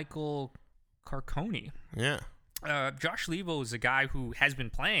for Michael Carcone. Yeah. Josh Levo is a guy who has been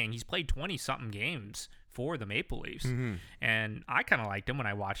playing. He's played 20-something games for the Maple Leafs. Mm-hmm. And I kind of liked him when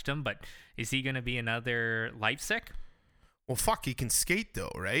I watched him, but is he going to be another Leipzig? Well, fuck, he can skate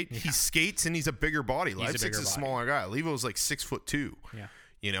though, right? Yeah. He skates and he's a bigger body. Leipzig's bigger a body. smaller guy. Levo's like 6'2". Yeah.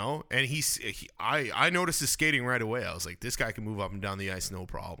 You know, and I noticed his skating right away. I was like, this guy can move up and down the ice, no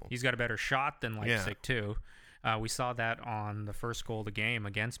problem. He's got a better shot than Leipzig, too. We saw that on the first goal of the game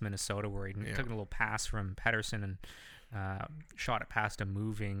against Minnesota, where he took a little pass from Pettersson and shot it past a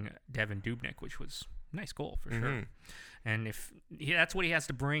moving Devin Dubnyk, which was a nice goal for sure. And that's what he has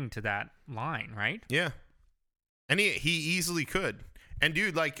to bring to that line, right? Yeah. And he easily could. And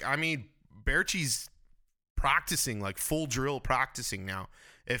dude, like, I mean, Berchi's practicing, like full drill practicing now.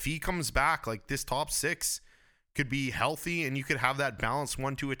 If he comes back, like this top six could be healthy and you could have that balanced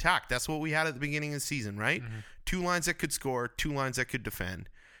 1-2 attack. That's what we had at the beginning of the season, right? Mm-hmm. 2 lines that could score, 2 lines that could defend.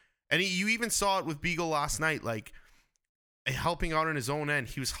 And you even saw it with Beagle last night, like helping out on his own end.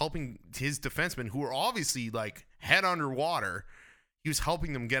 He was helping his defensemen who were obviously like head underwater. He was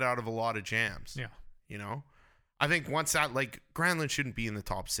helping them get out of a lot of jams. Yeah. You know? I think once that, like, Granlund shouldn't be in the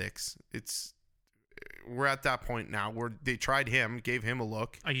top 6. We're at that point now where they tried him, gave him a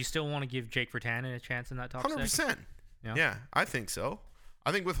look. Oh, you still want to give Jake Virtanen a chance in that top 6? 100%. Yeah, I think so.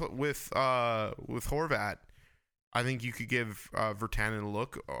 I think with Horvat, I think you could give Virtanen a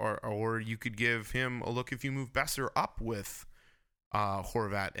look, or you could give him a look if you move Besser up with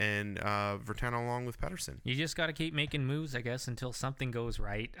Horvat and Virtanen along with Pettersson. You just got to keep making moves, I guess, until something goes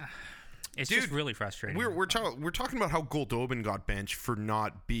right. It's Dude, just really frustrating. We're talking about how Goldobin got benched for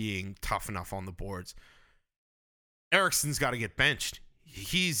not being tough enough on the boards. Eriksson's got to get benched.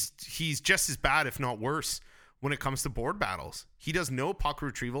 He's just as bad, if not worse, when it comes to board battles. He does no puck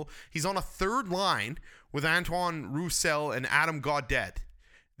retrieval. He's on a third line with Antoine Roussel and Adam Gaudette.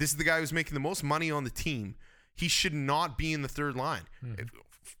 This is the guy who's making the most money on the team. He should not be in the third line.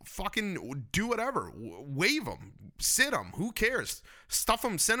 Fucking do whatever. Wave him. Sit him. Who cares? Stuff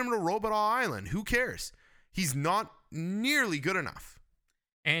him. Send him to Robot Island. Who cares? He's not nearly good enough.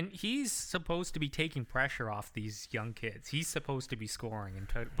 And he's supposed to be taking pressure off these young kids. He's supposed to be scoring and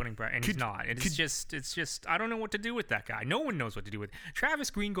putting pressure, and he's not. And it's just, I don't know what to do with that guy. No one knows what to do with it.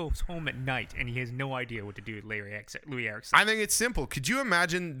 Travis Green goes home at night, and he has no idea what to do with Louis Eriksson. I think it's simple. Could you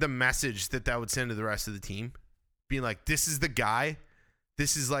imagine the message that would send to the rest of the team? Being like, this is the guy.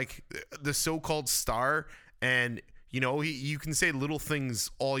 This is like the so-called star, and you know, you can say little things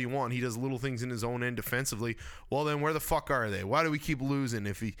all you want. He does little things in his own end defensively. Well, then where the fuck are they? Why do we keep losing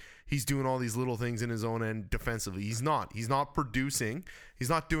if he's doing all these little things in his own end defensively? He's not. He's not producing. He's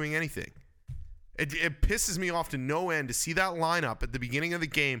not doing anything. It pisses me off to no end to see that lineup at the beginning of the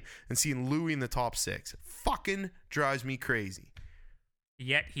game and seeing Louis in the top 6. It fucking drives me crazy.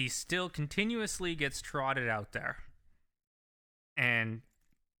 Yet he still continuously gets trotted out there and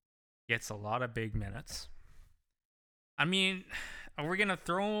gets a lot of big minutes. I mean, are we going to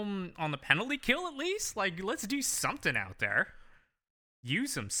throw him on the penalty kill at least? Like, let's do something out there.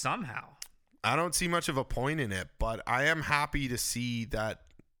 Use him somehow. I don't see much of a point in it, but I am happy to see that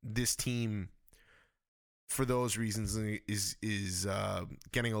this team, for those reasons, is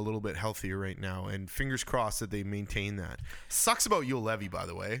getting a little bit healthier right now. And fingers crossed that they maintain that. Sucks about Yul Levy, by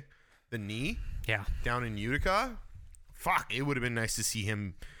the way. The knee down in Utica. Fuck, it would have been nice to see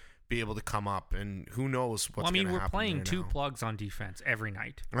him be able to come up, and who knows what's going to happen. We're playing 2 now. plugs on defense every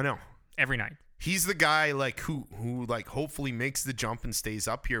night. I know. Every night. He's the guy like who like hopefully makes the jump and stays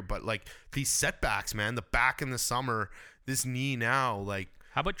up here, but like these setbacks, man, the back in the summer, this knee now, like.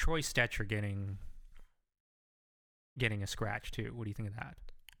 How about Troy Stetcher getting a scratch too? What do you think of that?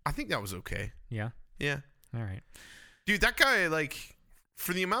 I think that was okay. Yeah? Yeah. All right. Dude, that guy, like,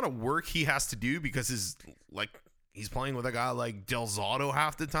 for the amount of work he has to do because he's playing with a guy like Del Zotto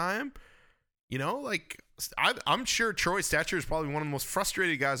half the time. You know, like, I'm sure Troy Stetcher is probably one of the most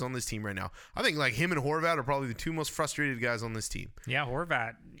frustrated guys on this team right now. I think, like, him and Horvat are probably the 2 most frustrated guys on this team. Yeah,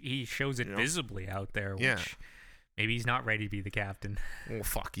 Horvat, he shows it visibly out there, which maybe he's not ready to be the captain. Well,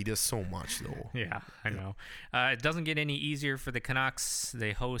 fuck, he does so much, though. Yeah, I know. It doesn't get any easier for the Canucks.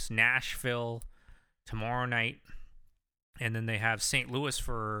 They host Nashville tomorrow night, and then they have St. Louis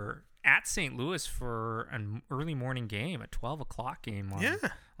for an early morning game, a 12 o'clock game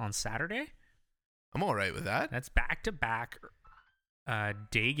on Saturday. I'm all right with that. That's back-to-back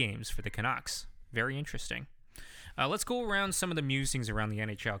day games for the Canucks. Very interesting. Let's go around some of the musings around the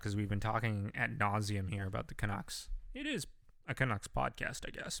NHL because we've been talking ad nauseum here about the Canucks. It is a Canucks podcast,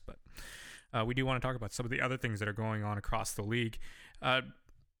 I guess, but we do want to talk about some of the other things that are going on across the league.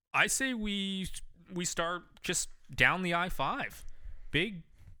 I say we start just down the I-5. Big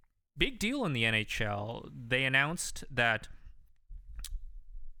deal in the NHL. They announced that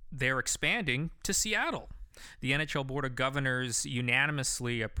they're expanding to Seattle. The NHL Board of Governors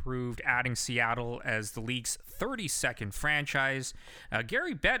unanimously approved adding Seattle as the league's 32nd franchise.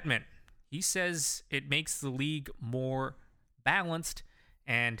 Gary Bettman, he says it makes the league more balanced,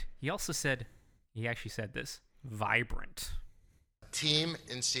 and he actually said this, vibrant. Team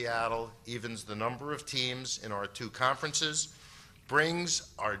in Seattle evens the number of teams in our two conferences,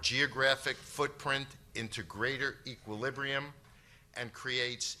 brings our geographic footprint into greater equilibrium, and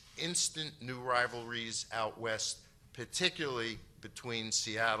creates instant new rivalries out west, particularly between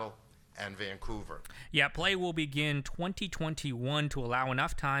Seattle and Vancouver. Yeah, play will begin 2021 to allow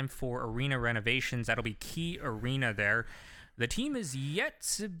enough time for arena renovations. That'll be Key Arena there. The team is yet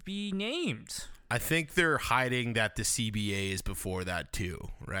to be named. I think they're hiding that the CBA is before that too,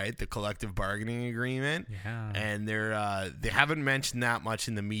 right? The collective bargaining agreement. Yeah. And they haven't mentioned that much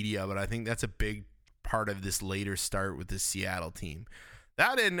in the media, but I think that's a big part of this later start with the Seattle team.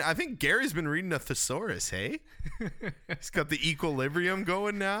 That, and I think Gary's been reading a thesaurus, hey? He's got the equilibrium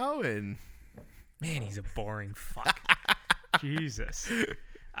going now, and man, he's a boring fuck. Jesus.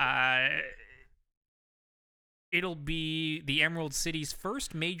 It'll be the Emerald City's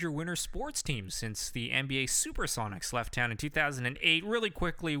first major winter sports team since the NBA Supersonics left town in 2008. Really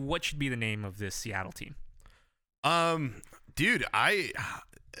quickly, what should be the name of this Seattle team? Dude, I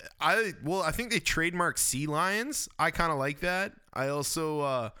think they trademarked Sea Lions. I kind of like that. I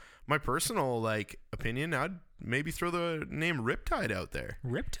also, my personal opinion, I'd maybe throw the name Riptide out there.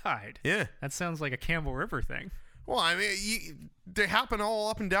 Riptide? Yeah. That sounds like a Campbell River thing. Well, I mean, they happen all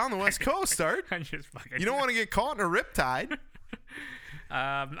up and down the West Coast, Art. You don't want to get caught in a riptide.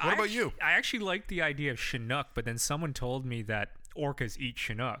 What about you? I actually like the idea of Chinook, but then someone told me that orcas eat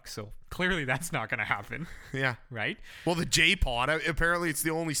Chinook, so clearly that's not going to happen. Yeah. Right? Well, the J-Pod, apparently it's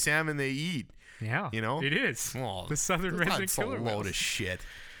the only salmon they eat. Yeah. You know? It is. Well, the southern resident killer whales. That's a load of shit.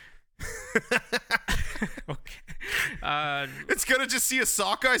 Okay. It's gonna just see a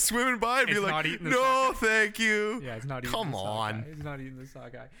sockeye swimming by and be like, "No, thank you." Yeah, it's not eating. Come on, it's not eating the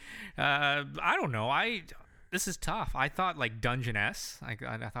sockeye. I don't know. This is tough. I thought like Dungeness. I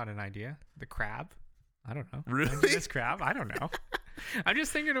thought an idea. The crab. I don't know. Really? Dungeness crab. I don't know. I'm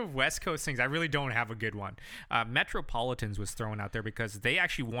just thinking of West Coast things. I really don't have a good one. Metropolitans was thrown out there because they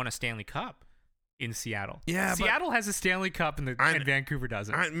actually won a Stanley Cup in Seattle. Yeah, Seattle has a Stanley Cup and Vancouver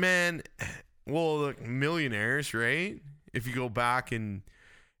doesn't. Man, well, look, Millionaires, right? If you go back and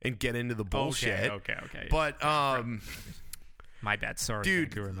get into the bullshit. Okay. But my bad. Sorry,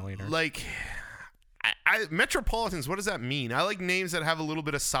 dude. Vancouver Millionaires. Like, Metropolitans. What does that mean? I like names that have a little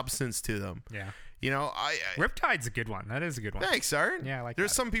bit of substance to them. Yeah. You know, Riptide's a good one. That is a good one. Thanks, Art. Yeah, I like There's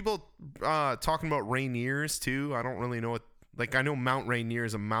that. some people talking about Rainiers too. I don't really know what. Like, I know Mount Rainier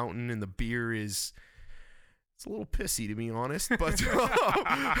is a mountain, and the beer is. It's a little pissy, to be honest, but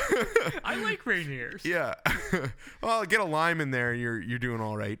I like Rainiers. Yeah. Well, get a lime in there, you're doing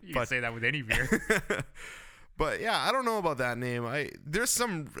all right. You can say that with any beer. But yeah, I don't know about that name. There's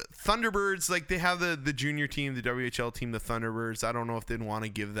some Thunderbirds, like they have the junior team, the WHL team, the Thunderbirds. I don't know if they'd want to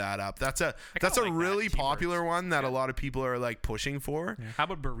give that up. That's a like really that, popular one that a lot of people are like pushing for. Yeah. How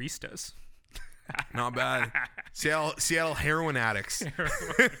about baristas? Not bad. Seattle heroin addicts.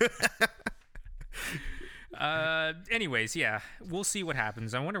 Anyways, yeah, we'll see what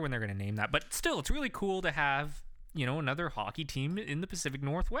happens. I wonder when they're going to name that. But still, it's really cool to have, another hockey team in the Pacific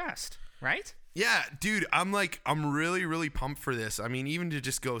Northwest, right? Yeah, dude, I'm really, really pumped for this. I mean, even to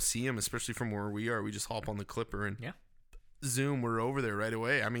just go see them, especially from where we are, we just hop on the Clipper and Zoom. We're over there right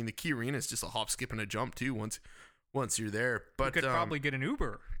away. I mean, the Key Arena is just a hop, skip, and a jump too. Once you're there, but we could probably get an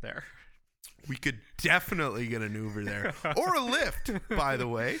Uber there. We could definitely get an Uber there or a Lyft, by the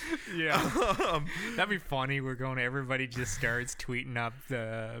way. Yeah, that'd be funny. Everybody just starts tweeting up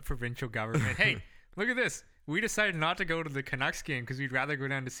the provincial government. Hey, look at this. We decided not to go to the Canucks game because we'd rather go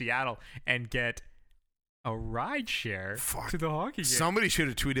down to Seattle and get a ride share to the hockey game. Somebody should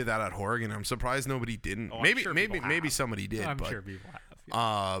have tweeted that at Horgan. I'm surprised nobody didn't. Maybe somebody did. I'm sure people have.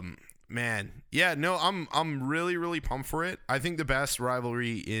 Yeah. Man, yeah, no, I'm really, really pumped for it. I think the best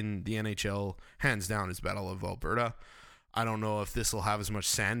rivalry in the NHL, hands down, is Battle of Alberta. I don't know if this will have as much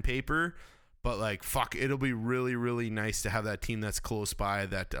sandpaper, But like, fuck, it'll be really, really nice to have that team that's close by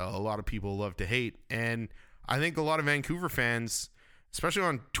that a lot of people love to hate. And I think a lot of Vancouver fans, especially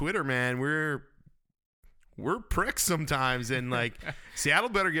on Twitter, man, we're pricks sometimes, and like Seattle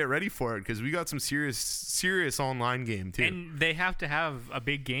better get ready for it because we got some serious online game too. And they have to have a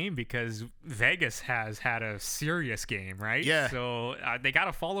big game because Vegas has had a serious game, right? Yeah. So they got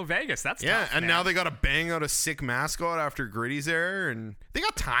to follow Vegas. That's yeah, tough, and man. now they got to bang out a sick mascot after Gritty's there, and they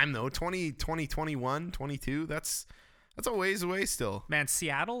got time though. 21, 22. That's a ways away still. Man,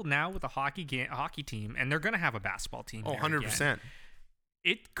 Seattle now with a hockey team, and they're gonna have a basketball team. Oh, there 100%. again.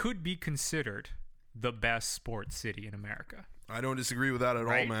 It could be considered the best sports city in America. I don't disagree with that at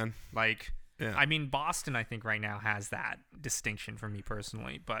all, man. Like, Yeah. I mean, Boston, I think right now has that distinction for me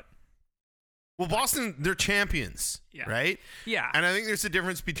personally, but Well, Boston, they're champions, Yeah. right? yeah, And I think there's a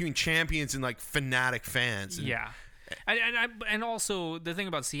difference between champions and like fanatic fans. And yeah. And also the thing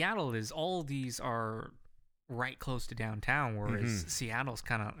about Seattle is all these are right close to downtown, whereas Seattle's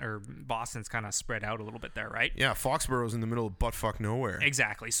kind of, or Boston's kind of spread out a little bit there, right? Yeah, Foxborough's in the middle of buttfuck nowhere.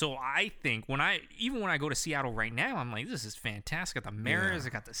 Exactly. So I think when I go to Seattle right now, I'm like, this is fantastic. I got the Mariners, I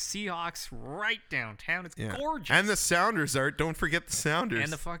got the Seahawks right downtown. It's Yeah. gorgeous. And the Sounders, Art. Don't forget the Sounders.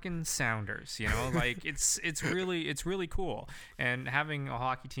 And the fucking Sounders, you know, like it's really cool. And having a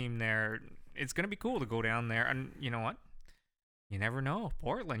hockey team there, it's gonna be cool to go down there. And you know what? You never know,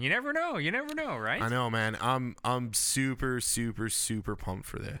 Portland. You never know, right? I know, man. I'm super, super, super pumped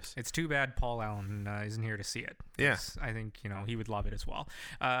for this. It's too bad Paul Allen isn't here to see it. Yeah. 'Cause I think he would love it as well.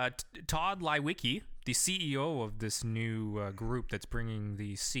 Todd Lewicki, the CEO of this new group that's bringing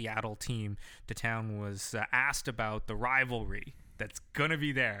the Seattle team to town, was asked about the rivalry that's gonna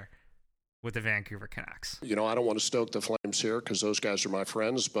be there with the Vancouver Canucks. You know, I don't want to stoke the flames here because those guys are my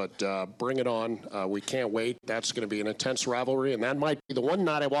friends, but bring it on. We can't wait. That's going to be an intense rivalry, and that might be the one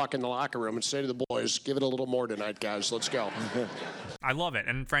night I walk in the locker room and say to the boys, give it a little more tonight, guys. Let's go. I love it.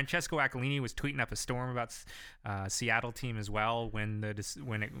 And Francesco Aquilini was tweeting up a storm about Seattle team as well when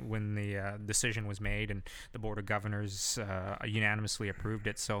the decision was made and the Board of Governors unanimously approved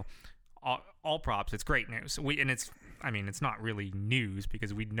it. So all props. It's great news. It's not really news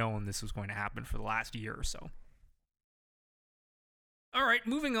because we'd known this was going to happen for the last year or so. All right,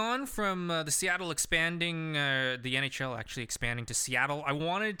 moving on from the Seattle expanding, the NHL actually expanding to Seattle. I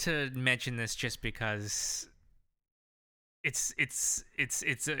wanted to mention this just because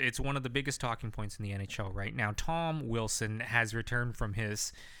it's one of the biggest talking points in the NHL right now. Tom Wilson has returned from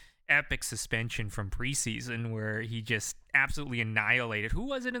his epic suspension from preseason where he just absolutely annihilated. Who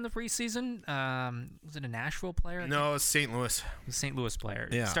was it in the preseason? Was it a Nashville player? No, it's St. Louis. The St. Louis player.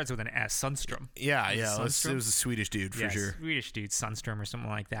 Yeah. It starts with an S. Sundstrom. Yeah. It Sundstrom? was a Swedish dude for Yeah, sure. Swedish dude, Sundstrom or something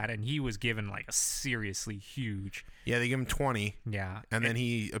like that. And he was given like a seriously huge. Yeah, they gave him 20. Yeah. And then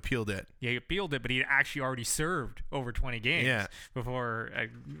he appealed it. Yeah, he appealed it, but he had actually already served over 20 games before,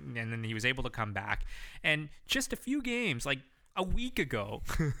 and then he was able to come back. And just a few games, like a week ago,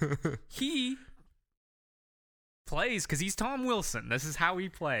 he plays because he's Tom Wilson. This is how he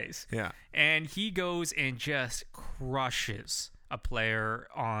plays. Yeah. And he goes and just crushes a player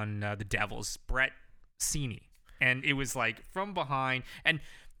on the Devils, Brett Seney. And it was like from behind. And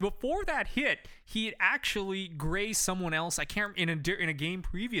before that hit, he had actually grazed someone else. I can't in a game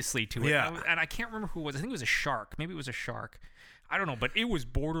previously to it. Yeah. And I can't remember who it was. I think it was a shark. Maybe it was a shark. I don't know, but it was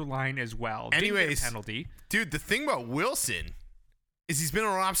borderline as well. Anyways, didn't get a penalty. Dude, the thing about Wilson is he's been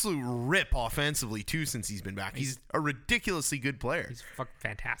an absolute rip offensively too since he's been back. He's a ridiculously good player. He's fucking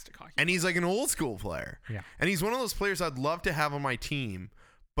fantastic hockey. And he's like an old school player. Yeah. And he's one of those players I'd love to have on my team,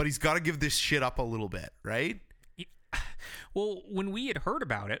 but he's got to give this shit up a little bit, right? Well, when we had heard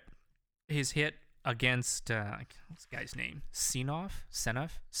about it, his hit against what's the guy's name? Sene,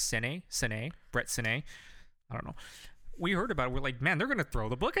 Brett Sene. I don't know. We heard about it. We're like, man, they're gonna throw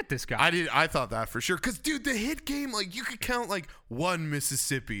the book at this guy. I thought that for sure. Cause dude, the hit game, like you could count like 1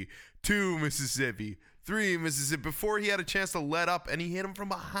 Mississippi, 2 Mississippi, 3 Mississippi before he had a chance to let up, and he hit him from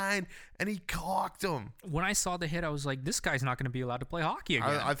behind and he cocked him. When I saw the hit, I was like, this guy's not gonna be allowed to play hockey again.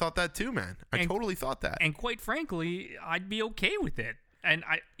 I thought that too, man. I totally thought that. And quite frankly, I'd be okay with it. And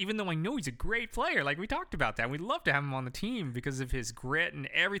even though I know he's a great player, like we talked about that, we'd love to have him on the team because of his grit and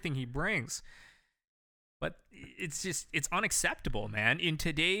everything he brings. But it's unacceptable, man. In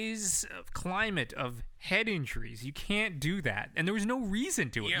today's climate of head injuries, you can't do that, and there was no reason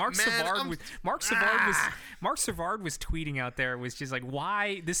to it. Yeah, Mark man, Savard was tweeting out there, was just like,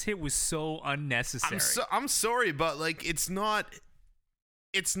 why this hit was so unnecessary. I'm sorry, but like it's not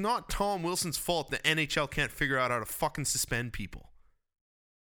Tom Wilson's fault the NHL can't figure out how to fucking suspend people.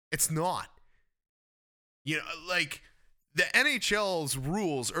 It's not. You know, like the NHL's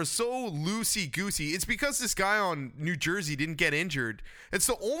rules are so loosey-goosey. It's because this guy on New Jersey didn't get injured. It's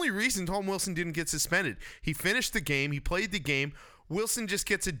the only reason Tom Wilson didn't get suspended. He finished the game. He played the game. Wilson just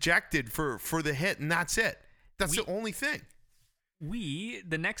gets ejected for the hit, and that's it. That's the only thing.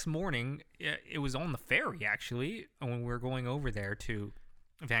 The next morning, it was on the ferry, actually, when we were going over there to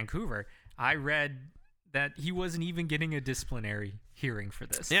Vancouver, I read that he wasn't even getting a disciplinary hearing for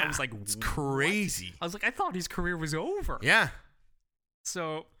this. Yeah, I was like, it's crazy. What? I was like, I thought his career was over. Yeah.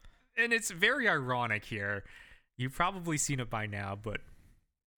 So, and it's very ironic here. You've probably seen it by now, but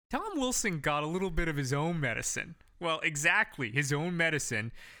Tom Wilson got a little bit of his own medicine. Well, exactly, his own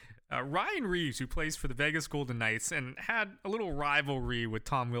medicine. Ryan Reeves, who plays for the Vegas Golden Knights and had a little rivalry with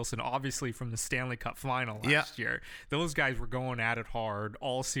Tom Wilson, obviously from the Stanley Cup final last year. Those guys were going at it hard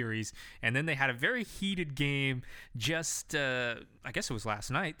all series. And then they had a very heated game just, I guess it was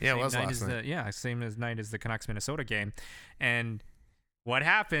last night. Yeah, it was last night. Same night as the Canucks-Minnesota game. And what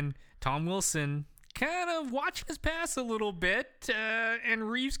happened? Tom Wilson kind of watching his pass a little bit,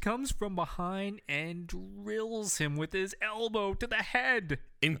 and Reeves comes from behind and drills him with his elbow to the head.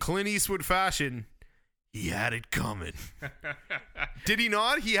 In Clint Eastwood fashion, he had it coming. Did he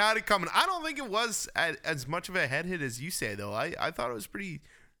not? He had it coming. I don't think it was as much of a head hit as you say, though. I thought it was pretty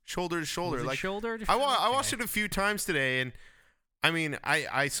shoulder to shoulder. Was it shoulder to I shoulder? watched it a few times today, and I mean,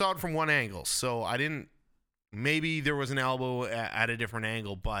 I saw it from one angle, so I didn't. Maybe there was an elbow at a different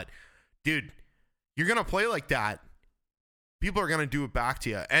angle, but dude, you're going to play like that, people are going to do it back to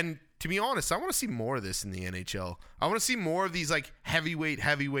you. And to be honest, I want to see more of this in the NHL. I want to see more of these like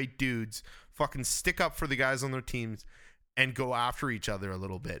heavyweight dudes fucking stick up for the guys on their teams and go after each other a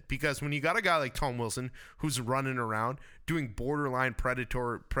little bit. Because when you got a guy like Tom Wilson who's running around doing borderline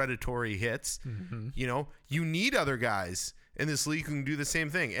predatory hits, you know, you need other guys in this league who can do the same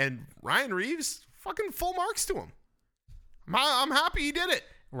thing. And Ryan Reeves, fucking full marks to him. I'm happy he did it.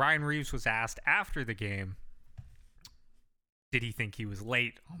 Ryan Reeves was asked after the game, did he think he was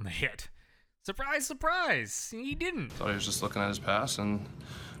late on the hit? Surprise, surprise. He didn't. Thought he was just looking at his pass and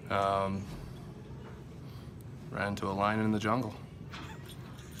ran into a line in the jungle.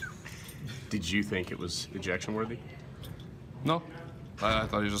 Did you think it was ejection worthy? No. I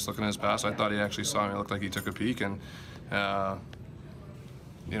thought he was just looking at his pass. I thought he actually saw me. It looked like he took a peek, and,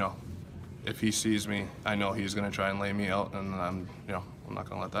 you know, if he sees me, I know he's going to try and lay me out, and I'm not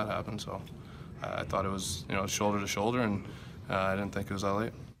going to let that happen. So I thought it was, shoulder to shoulder, and I didn't think it was that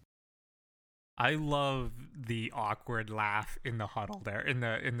late. I love the awkward laugh in the huddle there, in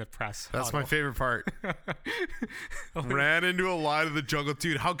the press That's huddle. my favorite part. Ran into a line of the jungle.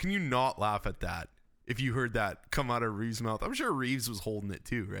 Dude, how can you not laugh at that if you heard that come out of Reeves' mouth? I'm sure Reeves was holding it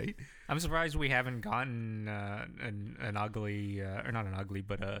too, right? I'm surprised we haven't gotten an ugly, or not an ugly,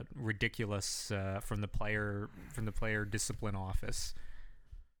 but a ridiculous from the player discipline office.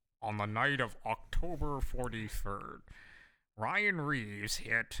 On the night of October 43rd, Ryan Reeves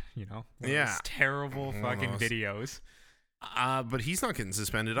hit, those terrible fucking videos. But he's not getting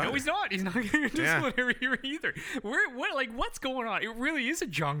suspended either. No, he's not. He's not getting a disciplinary hearing either. What's going on? It really is a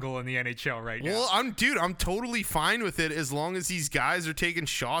jungle in the NHL right now. Well, I'm totally fine with it as long as these guys are taking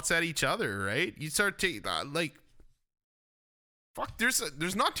shots at each other, right? You start taking fuck.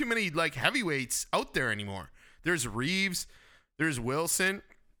 There's not too many heavyweights out there anymore. There's Reeves, there's Wilson.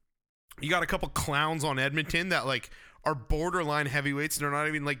 You got a couple clowns on Edmonton that are borderline heavyweights. They're not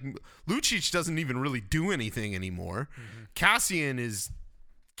even Lucic doesn't even really do anything anymore. Mm-hmm. Cassian is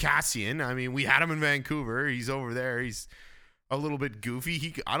Cassian. I mean, we had him in Vancouver. He's over there. He's a little bit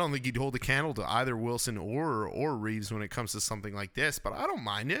goofy. I don't think he'd hold a candle to either Wilson or Reeves when it comes to something like this, but I don't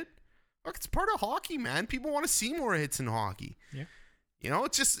mind it. Look, it's part of hockey, man. People want to see more hits in hockey. Yeah.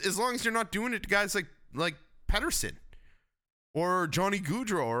 It's just as long as you're not doing it to guys like Pettersson or Johnny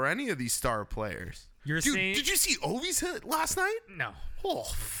Gaudreau or any of these star players. Dude, did you see Ovi's hit last night? No.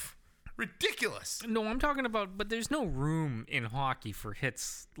 Oh, ridiculous. No, I'm talking about, but there's no room in hockey for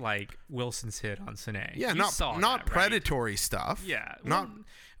hits like Wilson's hit on Sané. Yeah, not predatory stuff. Yeah.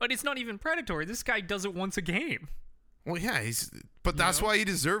 But it's not even predatory. This guy does it once a game. Well, yeah, but that's why he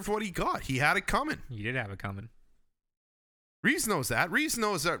deserved what he got. He had it coming. He did have it coming. Reeves knows that. Reeves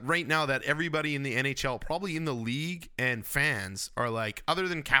knows that right now that everybody in the NHL, probably in the league and fans, are other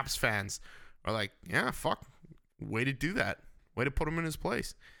than Caps fans, are yeah, fuck, way to do that. Way to put him in his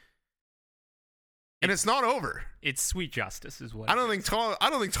place. And it's not over. It's sweet justice is what I don't think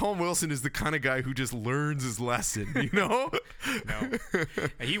Tom Wilson is the kind of guy who just learns his lesson, No.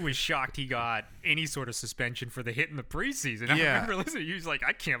 He was shocked he got any sort of suspension for the hit in the preseason. I remember listening, he was like,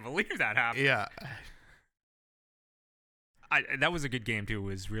 I can't believe that happened. Yeah. That was a good game too. It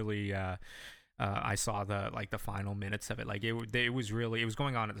was really I saw the final minutes of it. Like it was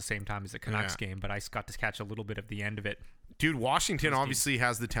going on at the same time as the Canucks game, but I got to catch a little bit of the end of it. Dude, Washington obviously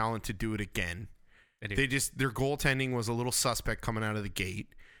has the talent to do it again. Their goaltending was a little suspect coming out of the gate.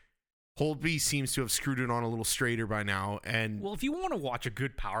 Holtby seems to have screwed it on a little straighter by now. And well, if you want to watch a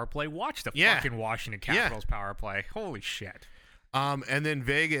good power play, watch the fucking Washington Capitals power play. Holy shit. And then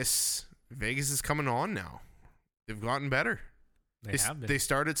Vegas is coming on now. They've gotten better. They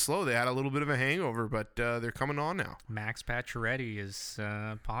started slow. They had a little bit of a hangover, but they're coming on now. Max Pacioretty is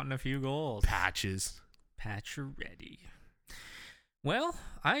potting a few goals. Pacioretty. Well,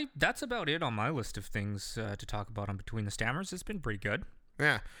 that's about it on my list of things to talk about on Between the Stammers. It's been pretty good.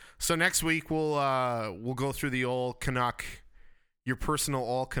 Yeah. So next week we'll go through the old Canuck, your personal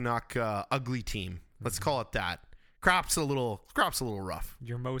all Canuck ugly team. Let's call it that. Crop's a little rough.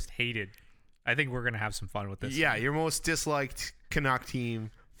 Your most hated. I think we're gonna have some fun with this. Yeah, your most disliked Canuck team,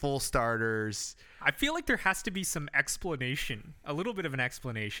 full starters. I feel like there has to be some explanation, a little bit of an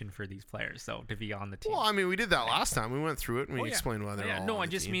explanation for these players, though, to be on the team. Well, I mean, we did that last time. We went through it and we explained why they're all No, on I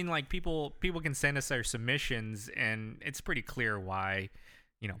the just team. mean like people can send us their submissions, and it's pretty clear why,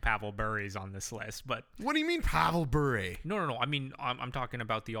 Pavel Bure's on this list. But what do you mean Pavel Bure? No. I mean, I'm talking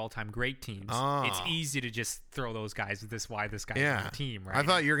about the all-time great teams. Oh. It's easy to just throw those guys why this guy's on the team, right? I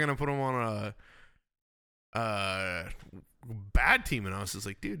thought you were gonna put him on a bad team, and I was just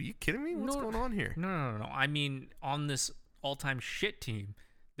like, dude, are you kidding me? What's going on here? No. I mean, on this all-time shit team,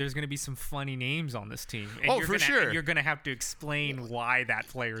 there's going to be some funny names on this team. And sure. You're going to have to explain why that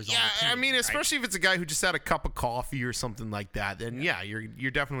player's on the team. I mean, especially if it's a guy who just had a cup of coffee or something like that, then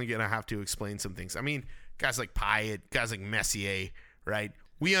you're definitely going to have to explain some things. I mean, guys like Pyatt, guys like Messier, right?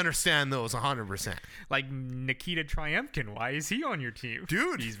 We understand those 100%. Like Nikita Triumkin, why is he on your team?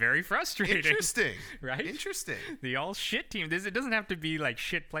 Dude. He's very frustrating. Interesting. Right? Interesting. The all shit team. It doesn't have to be like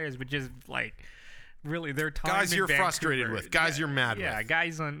shit players, but just like really their time guys in you're Vancouver. Frustrated with. Guys you're mad with. Yeah,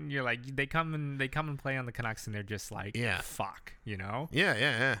 guys you're like, they come and play on the Canucks and they're just like, fuck,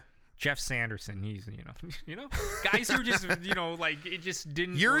 Yeah. Jeff Sanderson, he's, guys who just, like it just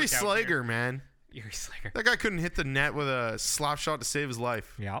didn't Yuri work out Slager, there. man. Yuri Slager. That guy couldn't hit the net with a slap shot to save his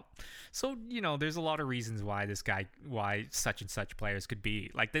life. Yeah. So, there's a lot of reasons why why such and such players could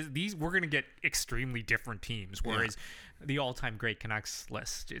be. Like, these we're going to get extremely different teams, whereas the all-time great Canucks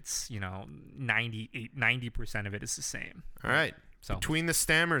list, it's, 90% of it is the same. All right. So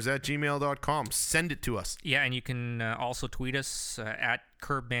BetweenTheStammers@gmail.com. Send it to us. Yeah, and you can also tweet us at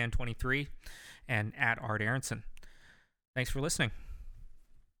CurbBand23 and at Art Aronson. Thanks for listening.